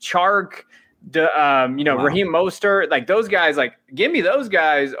 Chark, Raheem Mostert. Like, those guys, like, give me those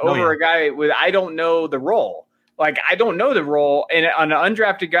guys over a guy with I don't know the role. Like, I don't know the role. And an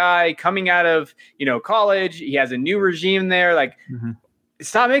undrafted guy coming out of, college, he has a new regime there. Like,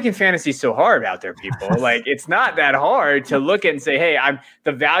 stop making fantasy so hard out there, people. Like, it's not that hard to look at and say, hey,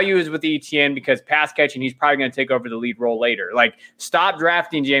 the value is with ETN because pass catching, he's probably going to take over the lead role later. Like, stop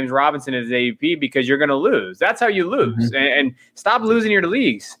drafting James Robinson as ADP because you're going to lose. That's how you lose. And stop losing your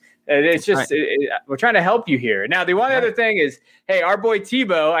leagues. It's just we're trying to help you here. Now, the one other thing is, hey, our boy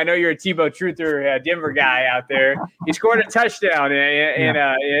Tebow, I know you're a Tebow truther, Denver guy out there. He scored a touchdown in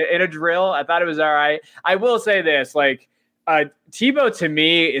a drill. I thought it was all right. I will say this, like, Tebow to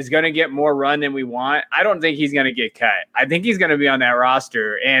me is going to get more run than we want. I don't think he's going to get cut. I think he's going to be on that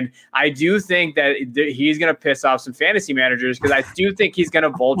roster. And I do think that he's going to piss off some fantasy managers because I do think he's going to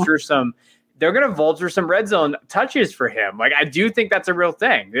vulture some – they're going to vulture some red zone touches for him. Like, I do think that's a real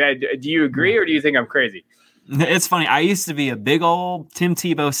thing. Do you agree or do you think I'm crazy? It's funny. I used to be a big old Tim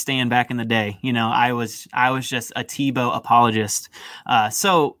Tebow stan back in the day. I was just a Tebow apologist.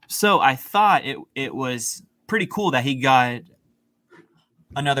 So I thought it was pretty cool that he got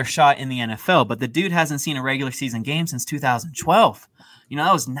another shot in the NFL, but the dude hasn't seen a regular season game since 2012.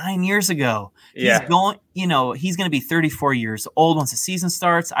 That was 9 years ago. Yeah. He's going to be 34 years old once the season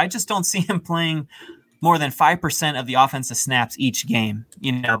starts. I just don't see him playing more than 5% of the offensive snaps each game,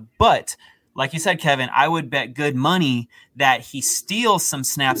 but like you said, Kevin, I would bet good money that he steals some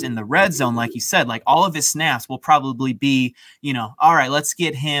snaps in the red zone. Like you said, like all of his snaps will probably be, all right, let's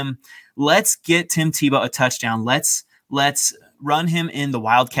get Tim Tebow a touchdown. Let's run him in the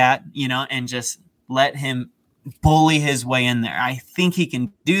Wildcat, and just let him bully his way in there. I think he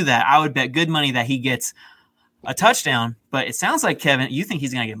can do that. I would bet good money that he gets a touchdown, but it sounds like, Kevin, you think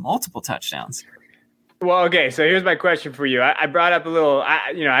he's going to get multiple touchdowns. Well, okay, so here's my question for you. I brought up a little,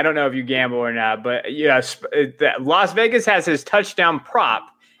 I don't know if you gamble or not, but Las Vegas has his touchdown prop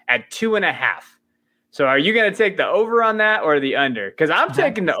at 2.5. So are you going to take the over on that or the under? Because I'm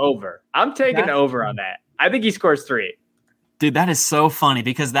taking the over. I'm taking the over on that. I think he scores 3. Dude, that is so funny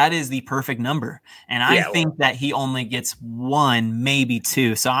because that is the perfect number. And I think that he only gets 1, maybe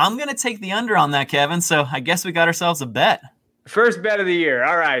 2. So I'm going to take the under on that, Kevin. So I guess we got ourselves a bet. First bet of the year.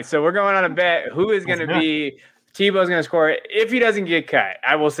 All right. So we're going on a bet. Who is going to be – Tebow's going to score if he doesn't get cut.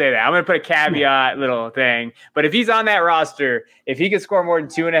 I will say that. I'm going to put a caveat little thing. But if he's on that roster, if he can score more than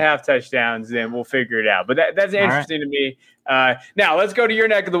 2.5 touchdowns, then we'll figure it out. But that's interesting to me. Now, let's go to your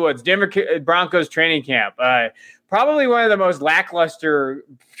neck of the woods, Denver Broncos training camp. Probably one of the most lackluster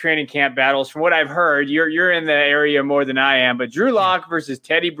training camp battles from what I've heard. You're in the area more than I am, but Drew Lock versus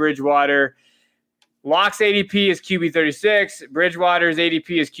Teddy Bridgewater. Lock's ADP is QB 36. Bridgewater's ADP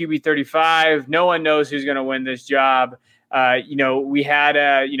is QB 35. No one knows who's going to win this job. We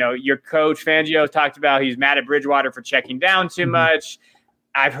had your coach Fangio talked about he's mad at Bridgewater for checking down too much.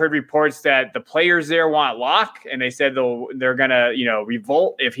 I've heard reports that the players there want Lock, and they said they're going to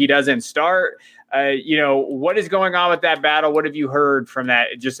revolt if he doesn't start. What is going on with that battle? What have you heard from that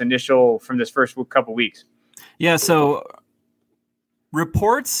from this first couple weeks? Yeah, so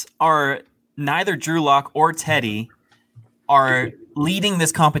reports are neither Drew Lock or Teddy are leading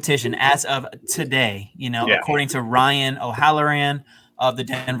this competition as of today, according to Ryan O'Halloran of the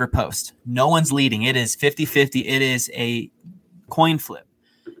Denver Post. No one's leading. It is 50-50. It is a coin flip.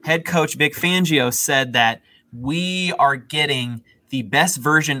 Head coach Vic Fangio said that we are getting the best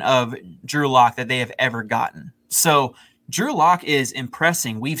version of Drew Lock that they have ever gotten. So Drew Lock is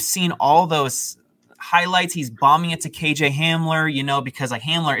impressing. We've seen all those highlights, he's bombing it to KJ Hamler, because like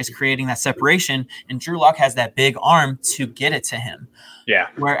Hamler is creating that separation, and Drew Lock has that big arm to get it to him. Yeah.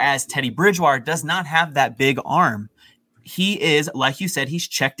 Whereas Teddy Bridgewater does not have that big arm. He is, like you said, he's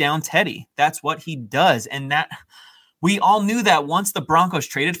check down Teddy. That's what he does. And that we all knew that once the Broncos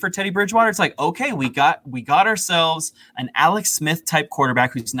traded for Teddy Bridgewater, it's like, okay, we got ourselves an Alex Smith type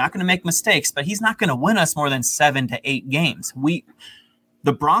quarterback who's not going to make mistakes, but he's not going to win us more than 7 to 8 games.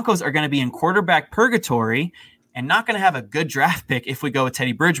 The Broncos are going to be in quarterback purgatory and not going to have a good draft pick if we go with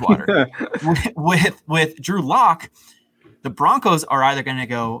Teddy Bridgewater. with Drew Lock, the Broncos are either going to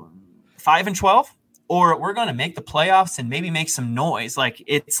go 5-12, or we're going to make the playoffs and maybe make some noise.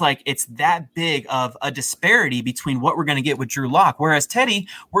 It's that big of a disparity between what we're going to get with Drew Lock. Whereas Teddy,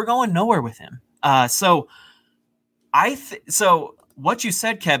 we're going nowhere with him. So what you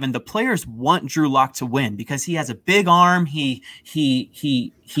said, Kevin, the players want Drew Lock to win because he has a big arm. He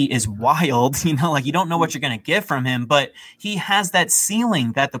is wild, you don't know what you're going to get from him, but he has that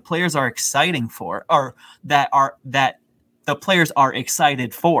ceiling that the players are exciting for, or that the players are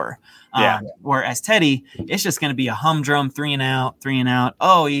excited for. Yeah. Whereas Teddy, it's just going to be a humdrum 3 and out.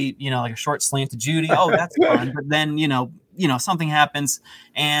 Oh, like a short slant to Judy. Oh, that's fun. But then, something happens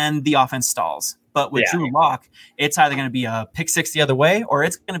and the offense stalls. But with Drew Lock, it's either going to be a pick six the other way, or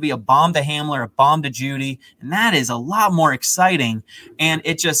it's going to be a bomb to Hamler, a bomb to Judy. And that is a lot more exciting. And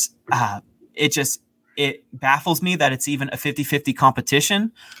it baffles me that it's even a 50-50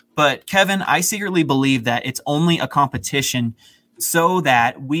 competition. But Kevin, I secretly believe that it's only a competition so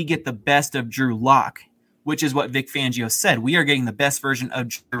that we get the best of Drew Lock, which is what Vic Fangio said. We are getting the best version of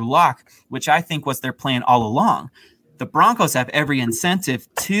Drew Lock, which I think was their plan all along. The Broncos have every incentive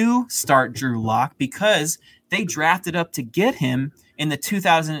to start Drew Lock because they drafted up to get him in the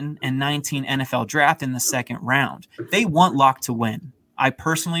 2019 NFL draft in the second round. They want Lock to win. I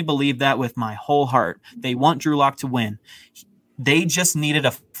personally believe that with my whole heart. They want Drew Lock to win. They just needed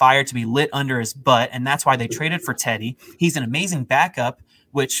a fire to be lit under his butt, and that's why they traded for Teddy. He's an amazing backup,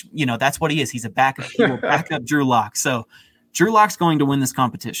 which, that's what he is. He's a backup. He will back up Drew Lock. So Drew Lock's going to win this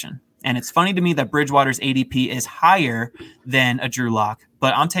competition. And it's funny to me that Bridgewater's ADP is higher than a Drew Lock,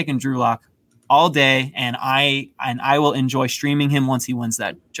 but I'm taking Drew Lock all day, and I will enjoy streaming him once he wins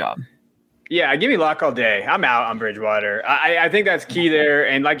that job. Yeah, give me Lock all day. I'm out on Bridgewater. I think that's key there.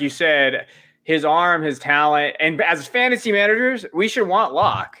 And like you said, his arm, his talent, and as fantasy managers, we should want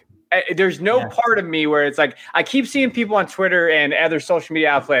Lock. There's no part of me where it's like, I keep seeing people on Twitter and other social media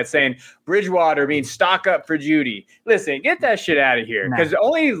outlets saying Bridgewater means stock up for Judy. Listen, get that shit out of here. Because the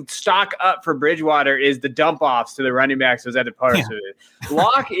only stock up for Bridgewater is the dump offs to the running backs was at the part of it.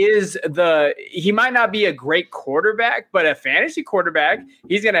 Lock is he might not be a great quarterback, but a fantasy quarterback.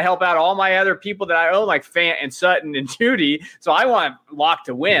 He's going to help out all my other people that I own, like Fant and Sutton and Judy. So I want Lock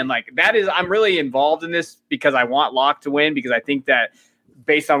to win. I'm really involved in this because I want Lock to win, because I think that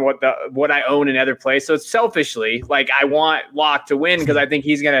based on what I own in other places. So it's selfishly, I want Lock to win because I think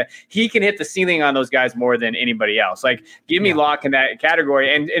he can hit the ceiling on those guys more than anybody else. Give me Lock in that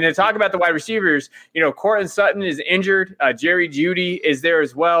category. And to talk about the wide receivers, Courtland Sutton is injured. Jerry Jeudy is there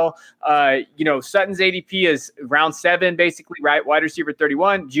as well. Sutton's ADP is round 7, basically, right? Wide receiver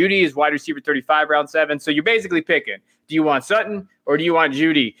 31. Jeudy is wide receiver 35, round 7. So you're basically picking, do you want Sutton or do you want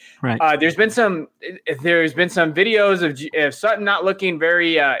Jeudy? Right. There's been some videos of Sutton not looking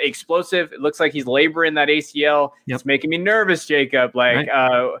very explosive. It looks like he's laboring that ACL. Yep. It's making me nervous, Jacob.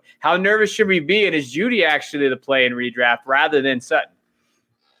 How nervous should we be? And is Jeudy actually the play in redraft rather than Sutton?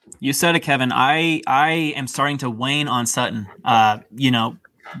 You said it, Kevin. I am starting to wane on Sutton.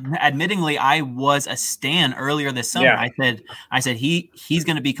 Admittingly, I was a stan earlier this summer. Yeah. I said he's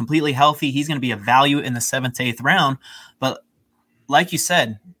going to be completely healthy. He's going to be a value in the 7th to 8th round. But like you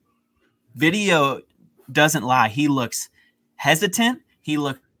said, video doesn't lie. He looks hesitant. He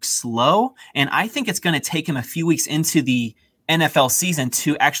looks slow. And I think it's going to take him a few weeks into the NFL season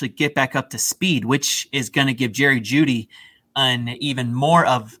to actually get back up to speed, which is going to give Jerry Jeudy an even more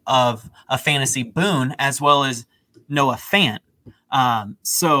of a fantasy boon, as well as Noah Fant.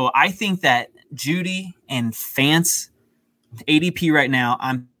 So I think that Jeudy and Fant's ADP right now,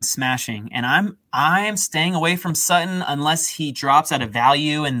 I'm smashing, and I'm staying away from Sutton unless he drops at a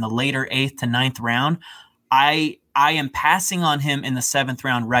value in the later 8th to 9th round. I am passing on him in the 7th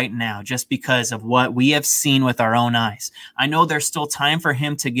round right now, just because of what we have seen with our own eyes. I know there's still time for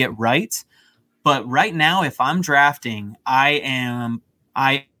him to get right, but right now, if I'm drafting, I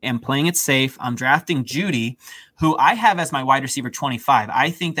am playing it safe. I'm drafting Jeudy, who I have as my wide receiver 25. I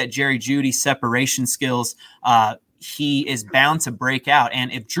think that Jerry Jeudy's separation skills, he is bound to break out.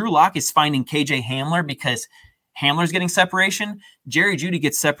 And if Drew Lock is finding KJ Hamler because Hamler's getting separation. Jerry Jeudy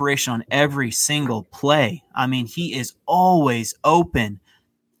gets separation on every single play. I mean, he is always open.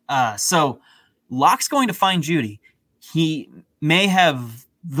 So Lock's going to find Jeudy. He may have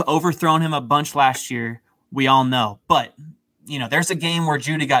overthrown him a bunch last year. We all know. But, there's a game where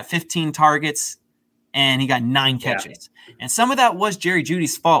Jeudy got 15 targets and he got 9 catches. Yeah. And some of that was Jerry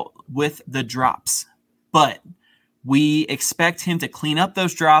Judy's fault with the drops. But we expect him to clean up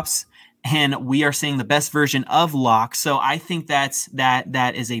those drops, and we are seeing the best version of Lock. So I think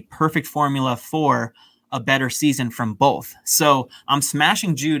that is a perfect formula for a better season from both. So I'm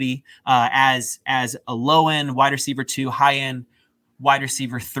smashing Jeudy as a low-end wide receiver 2, high-end wide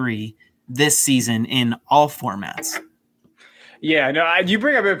receiver 3 this season in all formats. Yeah, no, you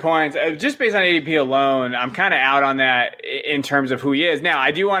bring up good points. Just based on ADP alone, I'm kind of out on that in terms of who he is. Now,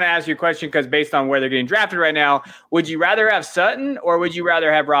 I do want to ask you a question because based on where they're getting drafted right now, would you rather have Sutton or would you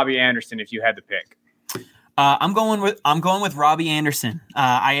rather have Robbie Anderson if you had to pick? I'm going with Robbie Anderson.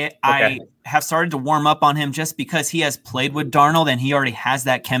 I have started to warm up on him just because he has played with Darnold and he already has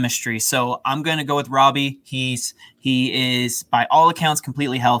that chemistry. So I'm going to go with Robbie. He is by all accounts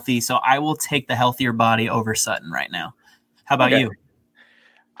completely healthy. So I will take the healthier body over Sutton right now. How about you?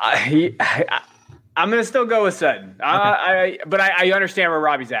 I'm going to still go with Sutton. But I understand where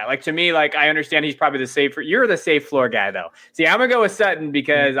Robbie's at. Like, to me, like, I understand he's probably you're the safe floor guy, though. See, I'm going to go with Sutton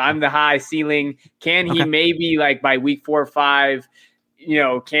because I'm the high ceiling. Can he maybe, like, by week 4 or 5,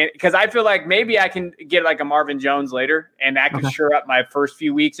 because I feel like maybe I can get like a Marvin Jones later and that could sure up my first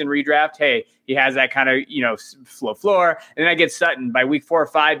few weeks in redraft. Hey, he has that kind of, floor. And then I get Sutton by week 4 or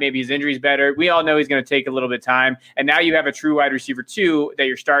 5, maybe his injury's better. We all know he's going to take a little bit of time. And now you have a true wide receiver 2 that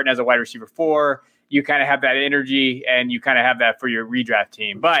you're starting as a wide receiver 4. You kind of have that energy and you kind of have that for your redraft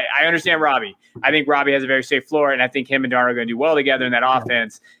team. But I understand Robbie. I think Robbie has a very safe floor and I think him and Darnold are going to do well together in that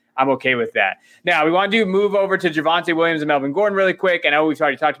offense. I'm okay with that. Now, we want to move over to Javonte Williams and Melvin Gordon really quick. I know we've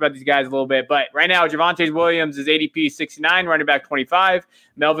already talked about these guys a little bit, but right now, Javonte Williams is ADP 69, running back 25.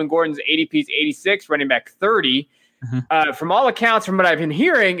 Melvin Gordon's ADP is 86, running back 30. From all accounts, from what I've been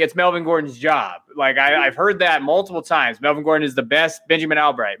hearing, it's Melvin Gordon's job. Like, I've heard that multiple times. Melvin Gordon is the best. Benjamin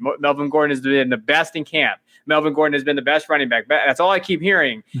Albright. Melvin Gordon has been the best in camp. Melvin Gordon has been the best running back. That's all I keep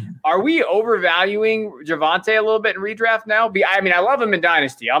hearing. Are we overvaluing Javonte a little bit in redraft now? I mean, I love him in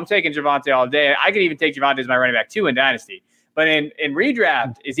Dynasty. I'm taking Javonte all day. I could even take Javonte as my running back 2 in Dynasty. But in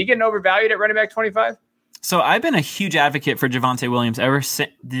redraft, is he getting overvalued at running back 25? So I've been a huge advocate for Javonte Williams ever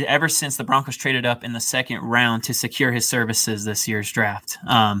since the Broncos traded up in the second round to secure his services this year's draft.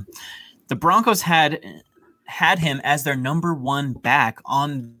 The Broncos had him as their number 1 back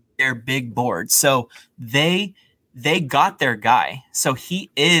on their big board. So they got their guy. So he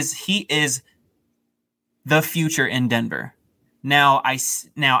is the future in Denver. Now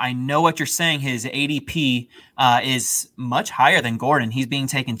I know what you're saying. His ADP is much higher than Gordon. He's being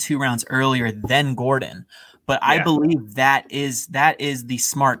taken 2 rounds earlier than Gordon. But I believe that is the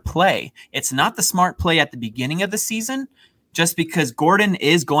smart play. It's not the smart play at the beginning of the season, just because Gordon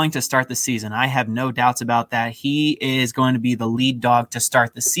is going to start the season. I have no doubts about that. He is going to be the lead dog to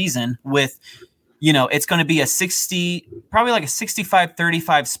start the season with, it's going to be probably like a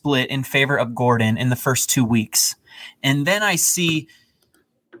 65-35 split in favor of Gordon in the first 2 weeks. And then I see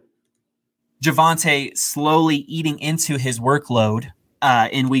Javonte slowly eating into his workload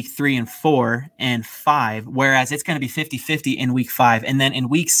in week 3 and 4 and 5, whereas it's going to be 50-50 in week 5. And then in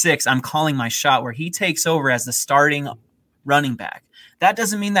week 6, I'm calling my shot where he takes over as the starting running back. That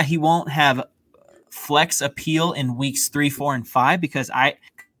doesn't mean that he won't have flex appeal in weeks 3, 4, and 5 because I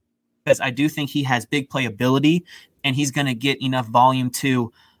do think he has big playability and he's going to get enough volume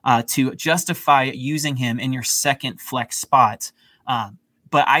to justify using him in your second flex spot.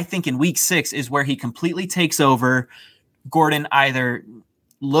 But I think in week 6 is where he completely takes over. Gordon either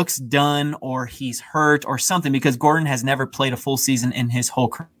looks done or he's hurt or something because Gordon has never played a full season in his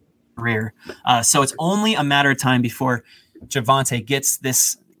whole career. So it's only a matter of time before Javonte gets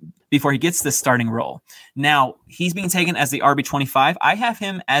this starting role. Now, he's being taken as the RB25. I have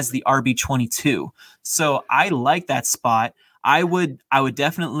him as the RB22. So I like that spot. I would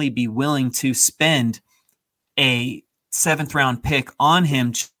definitely be willing to spend a 7th round pick on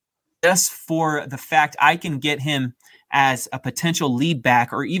him just for the fact I can get him as a potential lead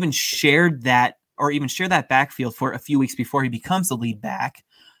back or even share that backfield for a few weeks before he becomes the lead back.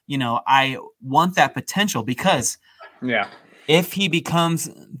 I want that potential because if he becomes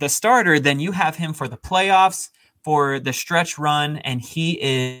the starter, then you have him for the playoffs, for the stretch run, and he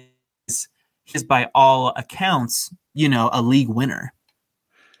is by all accounts, a league winner.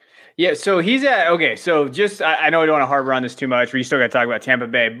 Yeah, so so just I know I don't want to harbor on this too much. We still got to talk about Tampa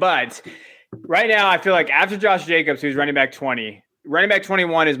Bay, but Right now, I feel like after Josh Jacobs, who's running back 20, running back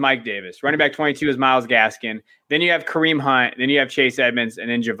 21 is Mike Davis. Running back 22 is Myles Gaskin. Then you have Kareem Hunt. Then you have Chase Edmonds, and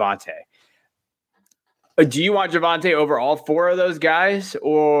then Javonte. Do you want Javonte over all four of those guys?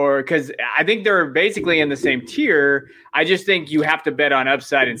 Or because I think they're basically in the same tier. I just think you have to bet on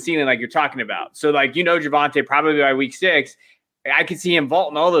upside and ceiling like you're talking about. So, like, Javonte probably by week 6. I could see him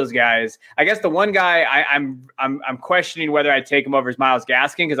vaulting all those guys. I guess the one guy I'm questioning whether I'd take him over is Myles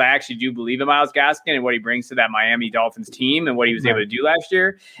Gaskin, because I actually do believe in Myles Gaskin and what he brings to that Miami Dolphins team and what he was able to do last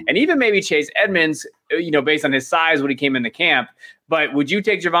year. And even maybe Chase Edmonds, based on his size when he came in the camp. But would you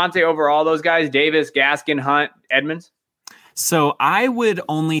take Javonte over all those guys, Davis, Gaskin, Hunt, Edmonds? So I would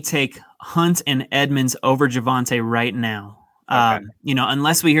only take Hunt and Edmonds over Javonte right now. Okay.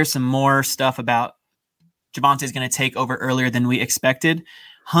 Unless we hear some more stuff about Javonte is going to take over earlier than we expected.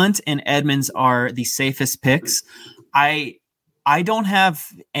 Hunt and Edmonds are the safest picks. I don't have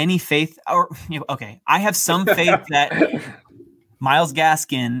any faith, I have some faith that Myles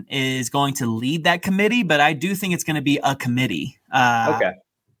Gaskin is going to lead that committee, but I do think it's going to be a committee. Okay.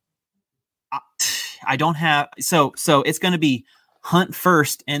 I don't have so it's going to be Hunt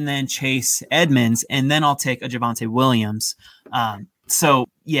first, and then Chase Edmonds, and then I'll take a Javonte Williams. So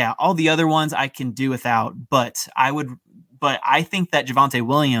yeah, all the other ones I can do without, but I think that Javonte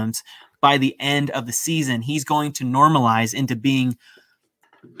Williams, by the end of the season, he's going to normalize into being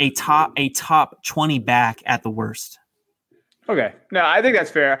a top 20 back at the worst. Okay. No, I think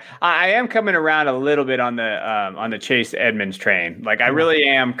that's fair. I am coming around a little bit on the Chase Edmonds train. Like, I really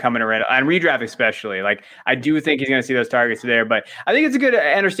am coming around on redraft, especially. Like, I do think he's going to see those targets there, but I think it's a good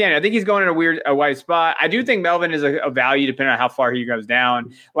understanding. I think he's going in a wide spot. I do think Melvin is a value depending on how far he goes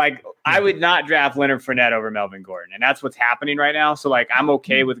down. Like, I would not draft Leonard Fournette over Melvin Gordon, and that's what's happening right now. So, like, I'm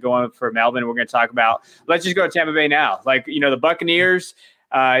okay with going for Melvin. We're going to talk about. Let's just go to Tampa Bay now. Like, the Buccaneers.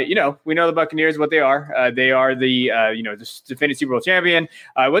 We know the Buccaneers, what they are. They are the defending Super Bowl champion.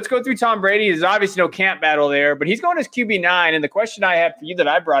 Let's go through Tom Brady. There's obviously no camp battle there, but he's going as QB9. And the question I had for you that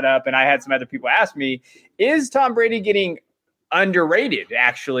I brought up, and I had some other people ask me, is Tom Brady getting underrated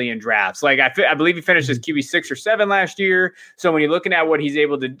actually in drafts? Like, I believe he finished as QB6 or 7 last year. So when you're looking at what he's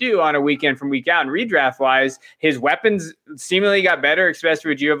able to do on a week in from week out and redraft wise, his weapons seemingly got better,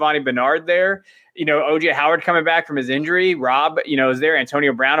 especially with Giovanni Bernard there. OJ Howard coming back from his injury. Rob, is there.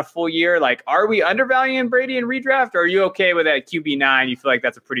 Antonio Brown a full year. Like, are we undervaluing Brady in redraft, or are you okay with that QB9? You feel like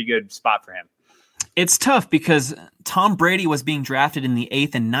that's a pretty good spot for him? It's tough because Tom Brady was being drafted in the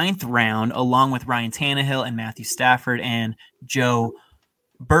 8th and 9th round, along with Ryan Tannehill and Matthew Stafford and Joe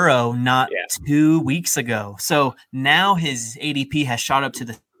Burrow 2 weeks ago. So now his ADP has shot up to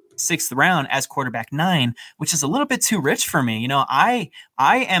the 6th round as quarterback 9, which is a little bit too rich for me. I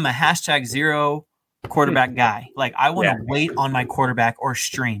am a #0 quarterback guy. Like, I want to wait on my quarterback or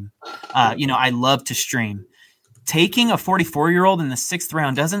stream. I love to stream. Taking a 44-year-old in the 6th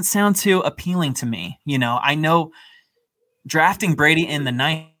round doesn't sound too appealing to me. I know drafting Brady in the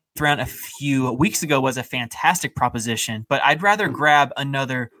 9th round a few weeks ago was a fantastic proposition, but I'd rather grab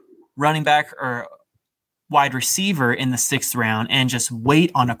another running back or wide receiver in the 6th round and just wait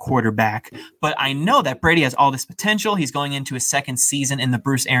on a quarterback. But I know that Brady has all this potential. He's going into his 2nd season in the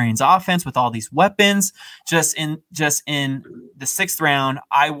Bruce Arians offense with all these weapons. Just in the 6th round,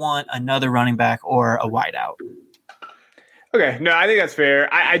 I want another running back or a wideout. Okay. No, I think that's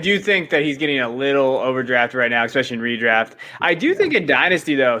fair. I do think that he's getting a little overdrafted right now, especially in redraft. I do think in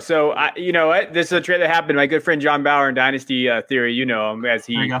Dynasty, though. So, you know what? This is a trade that happened. My good friend John Bauer in Dynasty Theory, him as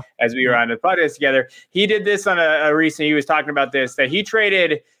we were on the podcast together. He did this on a recent. He was talking about this, that he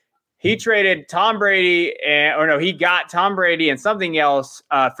traded Tom Brady he got Tom Brady and something else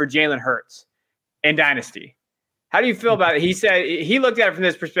for Jalen Hurts in Dynasty. How do you feel about it? He said he looked at it from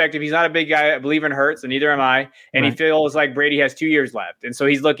this perspective. He's not a big guy, believer in Hurts, and neither am I. And he feels like Brady has 2 years left. And so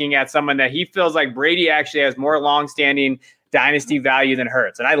he's looking at someone that he feels like Brady actually has more longstanding dynasty value than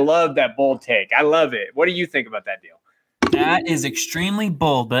Hurts. And I love that bold take. I love it. What do you think about that deal? That is extremely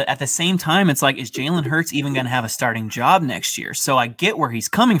bold. But at the same time, it's like, is Jalen Hurts even going to have a starting job next year? So I get where he's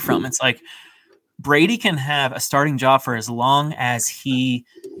coming from. It's like Brady can have a starting job for as long as he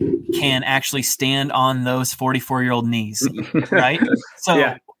can actually stand on those 44-year-old knees, right?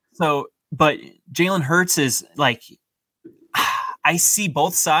 But Jalen Hurts is like, I see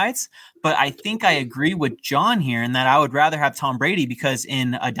both sides, but I think I agree with John here in that I would rather have Tom Brady, because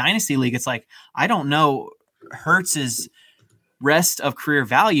in a dynasty league, it's like, I don't know Hurts's rest of career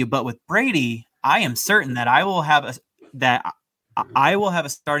value, but with Brady, I am certain that I will have a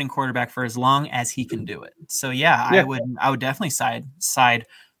starting quarterback for as long as he can do it. So I would definitely side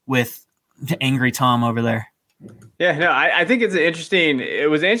with angry Tom over there. Yeah, no, I think it was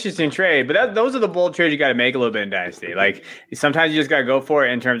an interesting trade, but those are the bold trades you got to make a little bit in Dynasty. Like sometimes you just got to go for it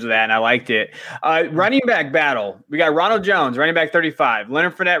in terms of that, and I liked it. Running back battle. We got Ronald Jones, running back 35,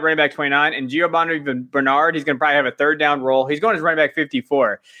 Leonard Fournette, running back 29, and Giovanni Bernard. He's going to probably have a third down role. He's going as running back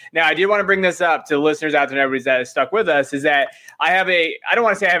 54. Now, I did want to bring this up to listeners out there and everybody that is stuck with us, is that I don't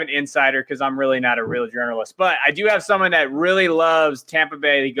want to say I have an insider because I'm really not a real journalist, but I do have someone that really loves Tampa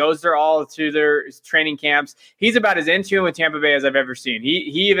Bay. He goes there all to their training camps. He's about as in tune with Tampa Bay as I've ever seen. He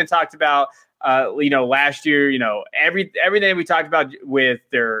even talked about last year, everything we talked about with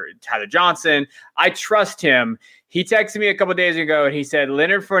their Tyler Johnson. I trust him. He texted me a couple of days ago and he said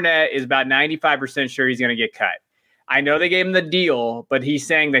Leonard Fournette is about 95% sure he's going to get cut. I know they gave him the deal, but he's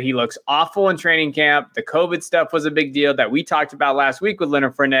saying that he looks awful in training camp. The COVID stuff was a big deal that we talked about last week with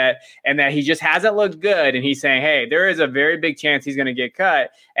Leonard Fournette, and that he just hasn't looked good. And he's saying, hey, there is a very big chance he's going to get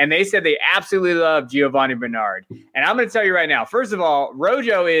cut. And they said they absolutely love Giovanni Bernard. And I'm going to tell you right now, first of all,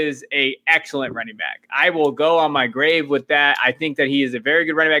 Rojo is an excellent running back. I will go on my grave with that. I think that he is a very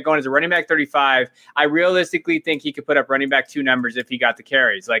good running back going as a running back 35. I realistically think he could put up running back 2 numbers if he got the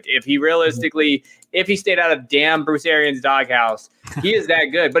carries. Like if he stayed out of damn Bruce Arians' doghouse, he is that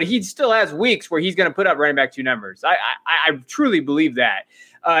good. But he still has weeks where he's going to put up running back 2 numbers. I truly believe that.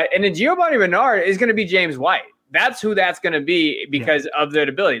 And then Giovanni Bernard is going to be James White. That's who that's going to be because of their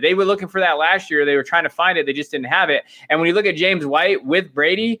ability. They were looking for that last year. They were trying to find it. They just didn't have it. And when you look at James White with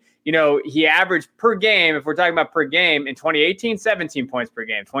Brady, he averaged per game, if we're talking about per game, in 2018, 17 points per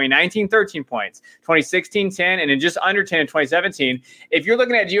game, 2019, 13 points, 2016, 10, and in just under 10 in 2017. If you're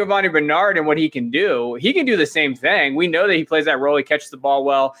looking at Giovanni Bernard and what he can do the same thing. We know that he plays that role. He catches the ball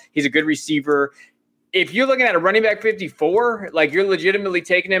well. He's a good receiver. If you're looking at a running back 54, like you're legitimately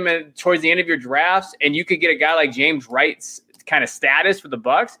taking him towards the end of your drafts, and you could get a guy like James Wright's kind of status for the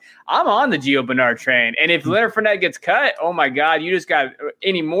Bucs, I'm on the Gio Bernard train. And if Leonard Fournette gets cut, oh my God, you just got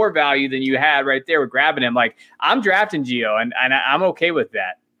any more value than you had right there with grabbing him. Like I'm drafting Gio, and I'm okay with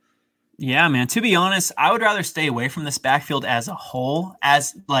that. Yeah, man. To be honest, I would rather stay away from this backfield as a whole,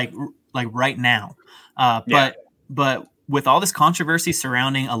 as like right now. But with all this controversy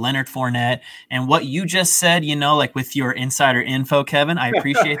surrounding a Leonard Fournette and what you just said, like with your insider info, Kevin, I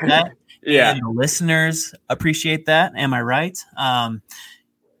appreciate that. Yeah. And the listeners appreciate that. Am I right?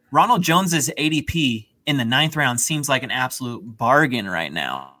 Ronald Jones's ADP in the 9th round seems like an absolute bargain right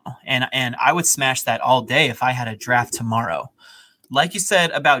now. And I would smash that all day if I had a draft tomorrow. Like you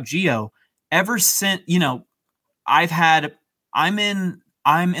said about Gio, ever since, I'm in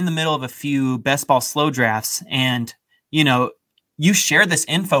the middle of a few best ball slow drafts, and you shared this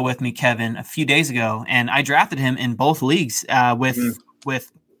info with me, Kevin, a few days ago, and I drafted him in both leagues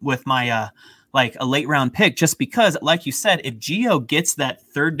with my a late round pick, just because, like you said, if Gio gets that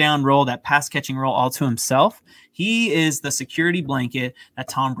third down role, that pass catching role all to himself, he is the security blanket that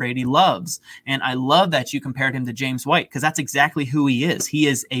Tom Brady loves. And I love that you compared him to James White, because that's exactly who he is. He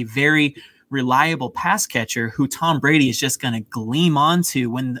is a very reliable pass catcher who Tom Brady is just going to gleam onto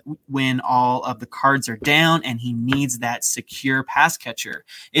when all of the cards are down and he needs that secure pass catcher.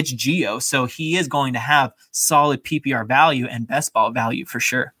 It's Gio, so he is going to have solid PPR value and best ball value for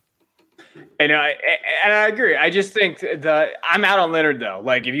sure. And I agree. I just think I'm out on Leonard though.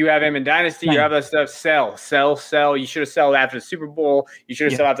 Like if you have him in Dynasty, you have that stuff. Sell. You should have sold after the Super Bowl. You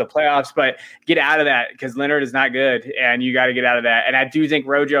should have sold after the playoffs. But get out of that because Leonard is not good, and you got to get out of that. And I do think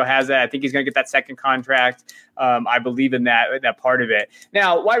Rojo has that. I think he's going to get that second contract. I believe in that part of it.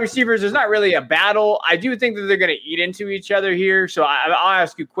 Now, wide receivers, there's not really a battle. I do think that they're going to eat into each other here. So I'll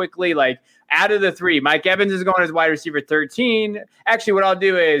ask you quickly, like, out of the 3, Mike Evans is going as wide receiver 13. Actually, what I'll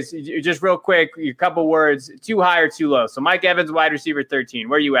do is just real quick, a couple words, too high or too low. So Mike Evans, wide receiver 13.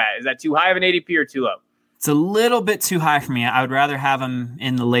 Where are you at? Is that too high of an ADP or too low? It's a little bit too high for me. I would rather have him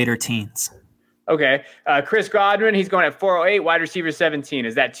in the later teens. Okay. Chris Godwin, he's going at 408, wide receiver 17.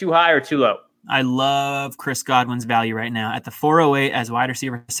 Is that too high or too low? I love Chris Godwin's value right now. At the 408 as wide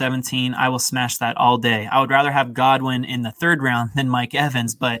receiver 17, I will smash that all day. I would rather have Godwin in the 3rd round than Mike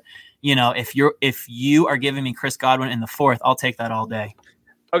Evans, but if you are giving me Chris Godwin in the 4th, I'll take that all day.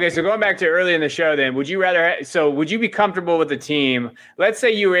 Okay, so going back to early in the show, then would you be comfortable with the team? Let's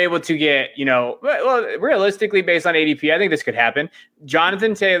say you were able to get, realistically based on ADP, I think this could happen.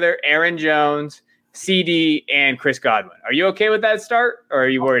 Jonathan Taylor, Aaron Jones, CD, and Chris Godwin. Are you okay with that start, or are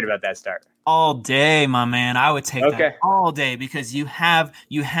you worried about that start? All day, my man. I would take that all day because you have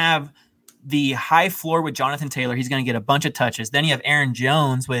the high floor with Jonathan Taylor. He's going to get a bunch of touches. Then you have Aaron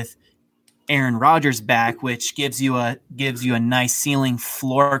Jones with Aaron Rodgers back, which gives you a nice ceiling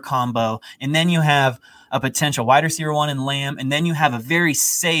floor combo. And then you have a potential wide receiver 1 in Lamb. And then you have a very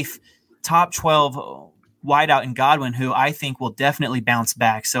safe top 12 wideout in Godwin, who I think will definitely bounce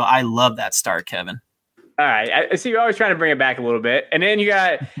back. So I love that start, Kevin. All right. I see you're always trying to bring it back a little bit. And then you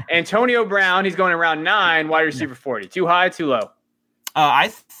got Antonio Brown. He's going around 9, wide receiver 40. Too high, too low?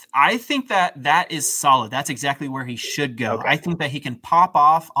 I think that is solid. That's exactly where he should go. Okay. I think that he can pop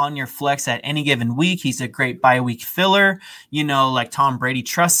off on your flex at any given week. He's a great bye-week filler. Like Tom Brady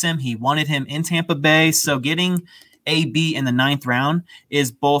trusts him. He wanted him in Tampa Bay. So getting AB in the 9th round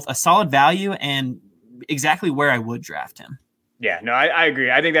is both a solid value and exactly where I would draft him. Yeah, no, I agree.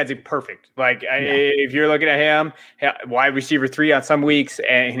 I think that's perfect. If you're looking at him, wide receiver 3 on some weeks,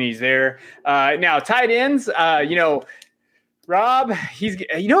 and he's there. Now, tight ends, Rob,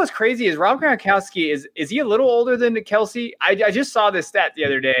 what's crazy is Rob Gronkowski is he a little older than Kelce? I just saw this stat the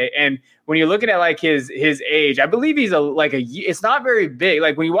other day, and when you're looking at his age, I believe he's it's not very big.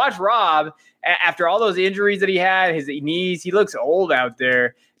 Like when you watch Rob after all those injuries that he had, his knees, he looks old out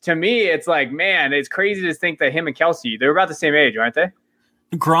there. To me, it's man, it's crazy to think that him and Kelce, they're about the same age, aren't they?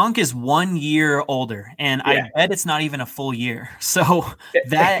 Gronk is 1 year older, and I bet it's not even a full year. So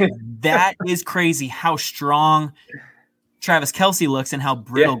that is crazy how strong Travis Kelce looks and how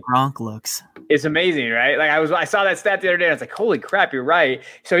brittle Gronk looks. It's amazing, right? I saw that stat the other day, and I was like, holy crap, you're right.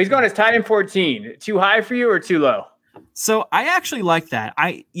 So he's going as tight end 14. Too high for you or too low? So I actually like that.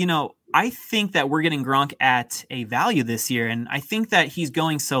 I think that we're getting Gronk at a value this year, and I think that he's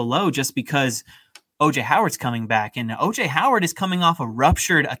going so low just because OJ Howard's coming back, and OJ Howard is coming off a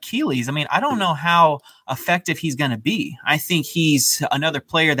ruptured Achilles. I mean, I don't know how effective he's going to be. I think he's another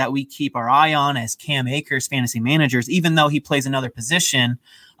player that we keep our eye on as Cam Akers fantasy managers, even though he plays another position,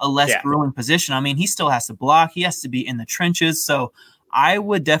 a less grueling position. I mean, he still has to block. He has to be in the trenches. So I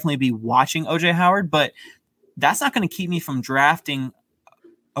would definitely be watching OJ Howard, but that's not going to keep me from drafting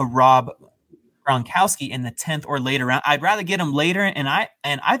a Rob Gronkowski in the 10th or later round. I'd rather get him later, and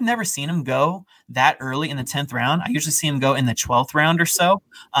I've never seen him go that early in the 10th round. I usually see him go in the 12th round or so,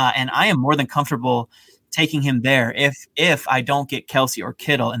 and I am more than comfortable taking him there if I don't get Kelce or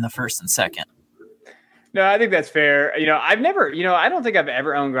Kittle in the 1st and 2nd. No, I think that's fair. I don't think I've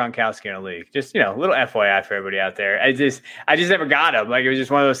ever owned Gronkowski in a league. Just, a little FYI for everybody out there. I just never got him. It was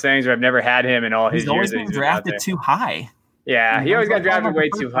just one of those things where I've never had him in all his years. He's always been drafted too high. Yeah, he always got drafted way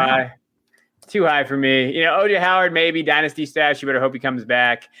too high. Too high for me. OJ Howard, maybe dynasty stash. You better hope he comes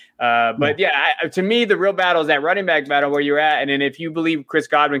back. But to me, the real battle is that running back battle where you're at. And then if you believe Chris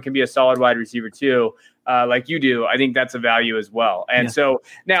Godwin can be a solid wide receiver too, like you do, I think that's a value as well. And so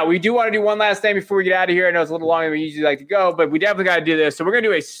now we do want to do one last thing before we get out of here. I know it's a little longer than we usually like to go, but we definitely got to do this. So we're going to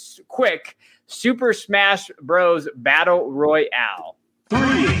do a quick Super Smash Bros. Battle Royale. 3,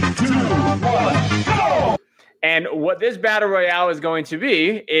 2, 1, go! And what this battle royale is going to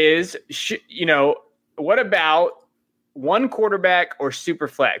be is, what about one quarterback or super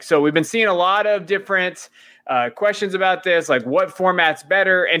flex? So we've been seeing a lot of different questions about this, like what format's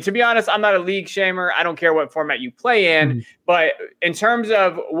better. And to be honest, I'm not a league shamer. I don't care what format you play in. But in terms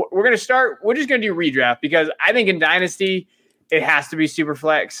of, we're just going to do redraft because I think in Dynasty, it has to be super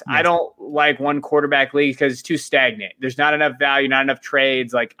flex. Yes. I don't like one quarterback league because it's too stagnant. There's not enough value, not enough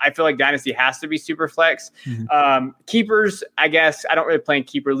trades. I feel like Dynasty has to be super flex. Keepers, I guess, I don't really play in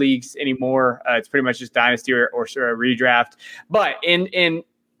keeper leagues anymore. It's pretty much just Dynasty or sort of redraft. But in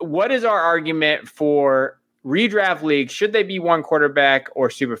what is our argument for redraft leagues? Should they be one quarterback or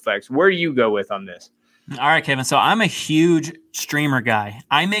super flex? Where do you go with on this? All right, Kevin. So I'm a huge streamer guy.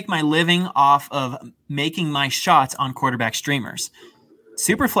 I make my living off of making my shots on quarterback streamers.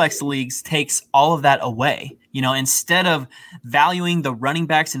 Superflex leagues takes all of that away. Instead of valuing the running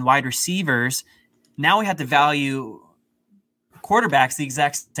backs and wide receivers, now we have to value quarterbacks the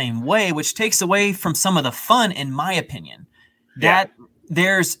exact same way, which takes away from some of the fun, in my opinion.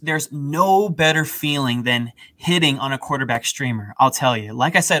 There's no better feeling than hitting on a quarterback streamer. I'll tell you,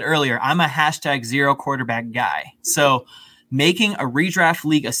 like I said earlier, I'm a #0 quarterback guy. So making a redraft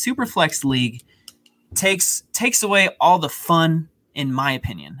league, a superflex league takes away all the fun, in my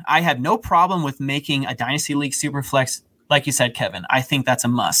opinion. I have no problem with making a dynasty league superflex. Like you said, Kevin, I think that's a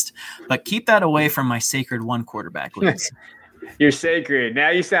must, but keep that away from my sacred one quarterback leagues. You're sacred. Now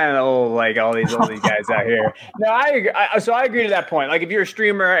you sound old, like all these guys out here. No, I agree to that point. If you're a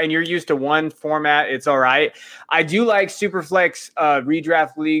streamer and you're used to one format, it's all right. I do like Superflex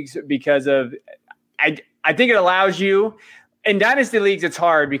redraft leagues because of I think it allows you. In dynasty leagues, it's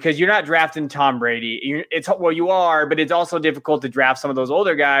hard because you're not drafting Tom Brady. You are, but it's also difficult to draft some of those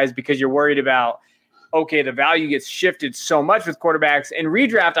older guys because you're worried about, okay, the value gets shifted so much with quarterbacks. In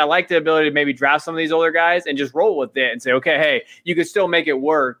redraft, I like the ability to maybe draft some of these older guys and just roll with it and say, okay, hey, you can still make it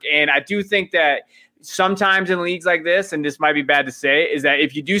work. And I do think that sometimes in leagues like this, and this might be bad to say, is that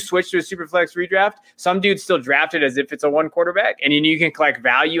if you do switch to a super flex redraft, some dudes still draft it as if it's a one quarterback, and you can collect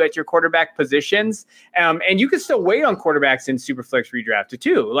value at your quarterback positions. And you can still wait on quarterbacks in super flex redraft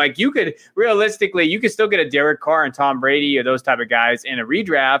too. Like you could realistically, you could still get a Derek Carr and Tom Brady or those type of guys in a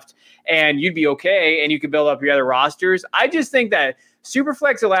redraft, and you'd be okay, and you could build up your other rosters. I just think that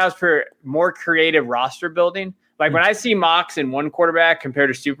Superflex allows for more creative roster building. Like when I see mocks in one quarterback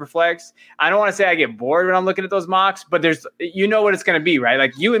compared to Superflex, I don't want to say I get bored when I'm looking at those mocks, but there's, you know what it's going to be, right?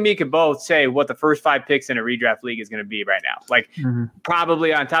 Like you and me could both say what the first 5 picks in a redraft league is going to be right now. Like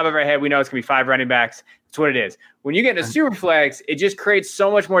probably on top of our head, we know it's going to be 5 running backs. That's what it is. When you get into Superflex, it just creates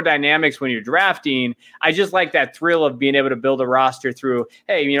so much more dynamics when you're drafting. I just like that thrill of being able to build a roster through,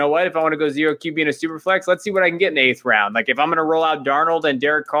 hey, you know what? If I want to go 0 QB in a Superflex, let's see what I can get in the 8th round. Like if I'm going to roll out Darnold and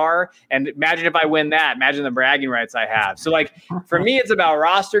Derek Carr, and imagine if I win that, imagine the bragging rights I have. So like for me, it's about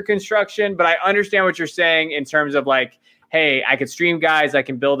roster construction, but I understand what you're saying in terms of like, hey, I can stream guys, I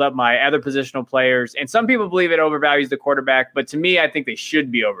can build up my other positional players. And some people believe it overvalues the quarterback, but to me, I think they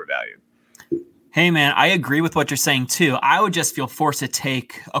should be overvalued. Hey, man, I agree with what you're saying, too. I would just feel forced to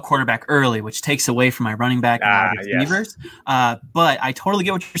take a quarterback early, which takes away from my running back and receivers. Yes. But I totally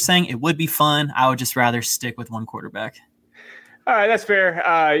get what you're saying. It would be fun. I would just rather stick with one quarterback. All right, that's fair.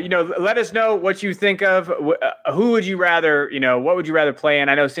 Let us know what you think of. Who would you rather, what would you rather play in?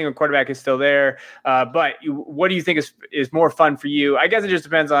 I know single quarterback is still there, but what do you think is more fun for you? I guess it just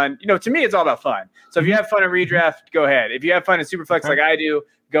depends on, to me, it's all about fun. So if you have fun in redraft, go ahead. If you have fun in Superflex like I do,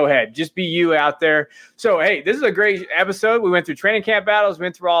 go ahead. Just be you out there. So, hey, this is a great episode. We went through training camp battles,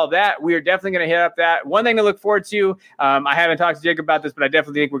 went through all of that. We are definitely going to hit up that. One thing to look forward to, I haven't talked to Jake about this, but I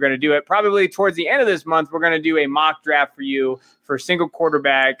definitely think we're going to do it. Probably towards the end of this month, we're going to do a mock draft for you for single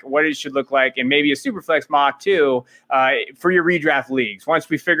quarterback, what it should look like, and maybe a super flex mock too for your redraft leagues. Once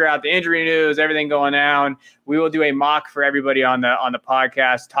we figure out the injury news, everything going down, we will do a mock for everybody on the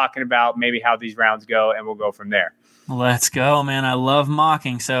podcast talking about maybe how these rounds go, and we'll go from there. Let's go, man. I love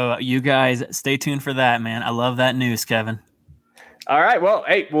mocking. So you guys stay tuned for that, man. I love that news, Kevin. All right. Well,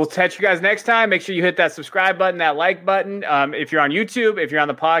 hey, we'll catch you guys next time. Make sure you hit that subscribe button, that like button. If you're on YouTube, if you're on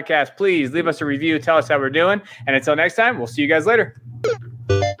the podcast, please leave us a review. Tell us how we're doing. And until next time, we'll see you guys later.